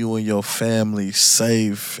keep you and your family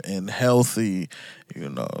safe and healthy, you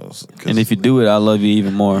know. And if you do it, I love you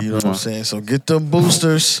even more. You know what I'm saying? So get them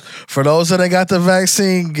boosters. For those that ain't got the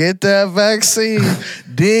vaccine, get that vaccine.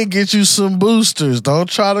 Then get you some boosters. Don't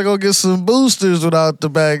try to go get some boosters without the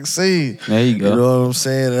vaccine. There you go. You know what I'm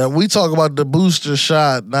saying? And we talk about the booster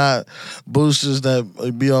shot, not boosters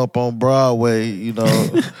that be up on Broadway, you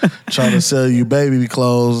know, trying to sell you baby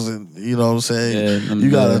clothes. And you know what I'm saying? Yeah, you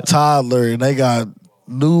got a toddler and they got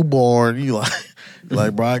newborn. You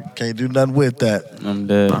like, bro, I can't do nothing with that. I'm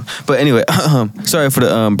dead. But anyway, sorry for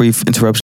the brief interruption.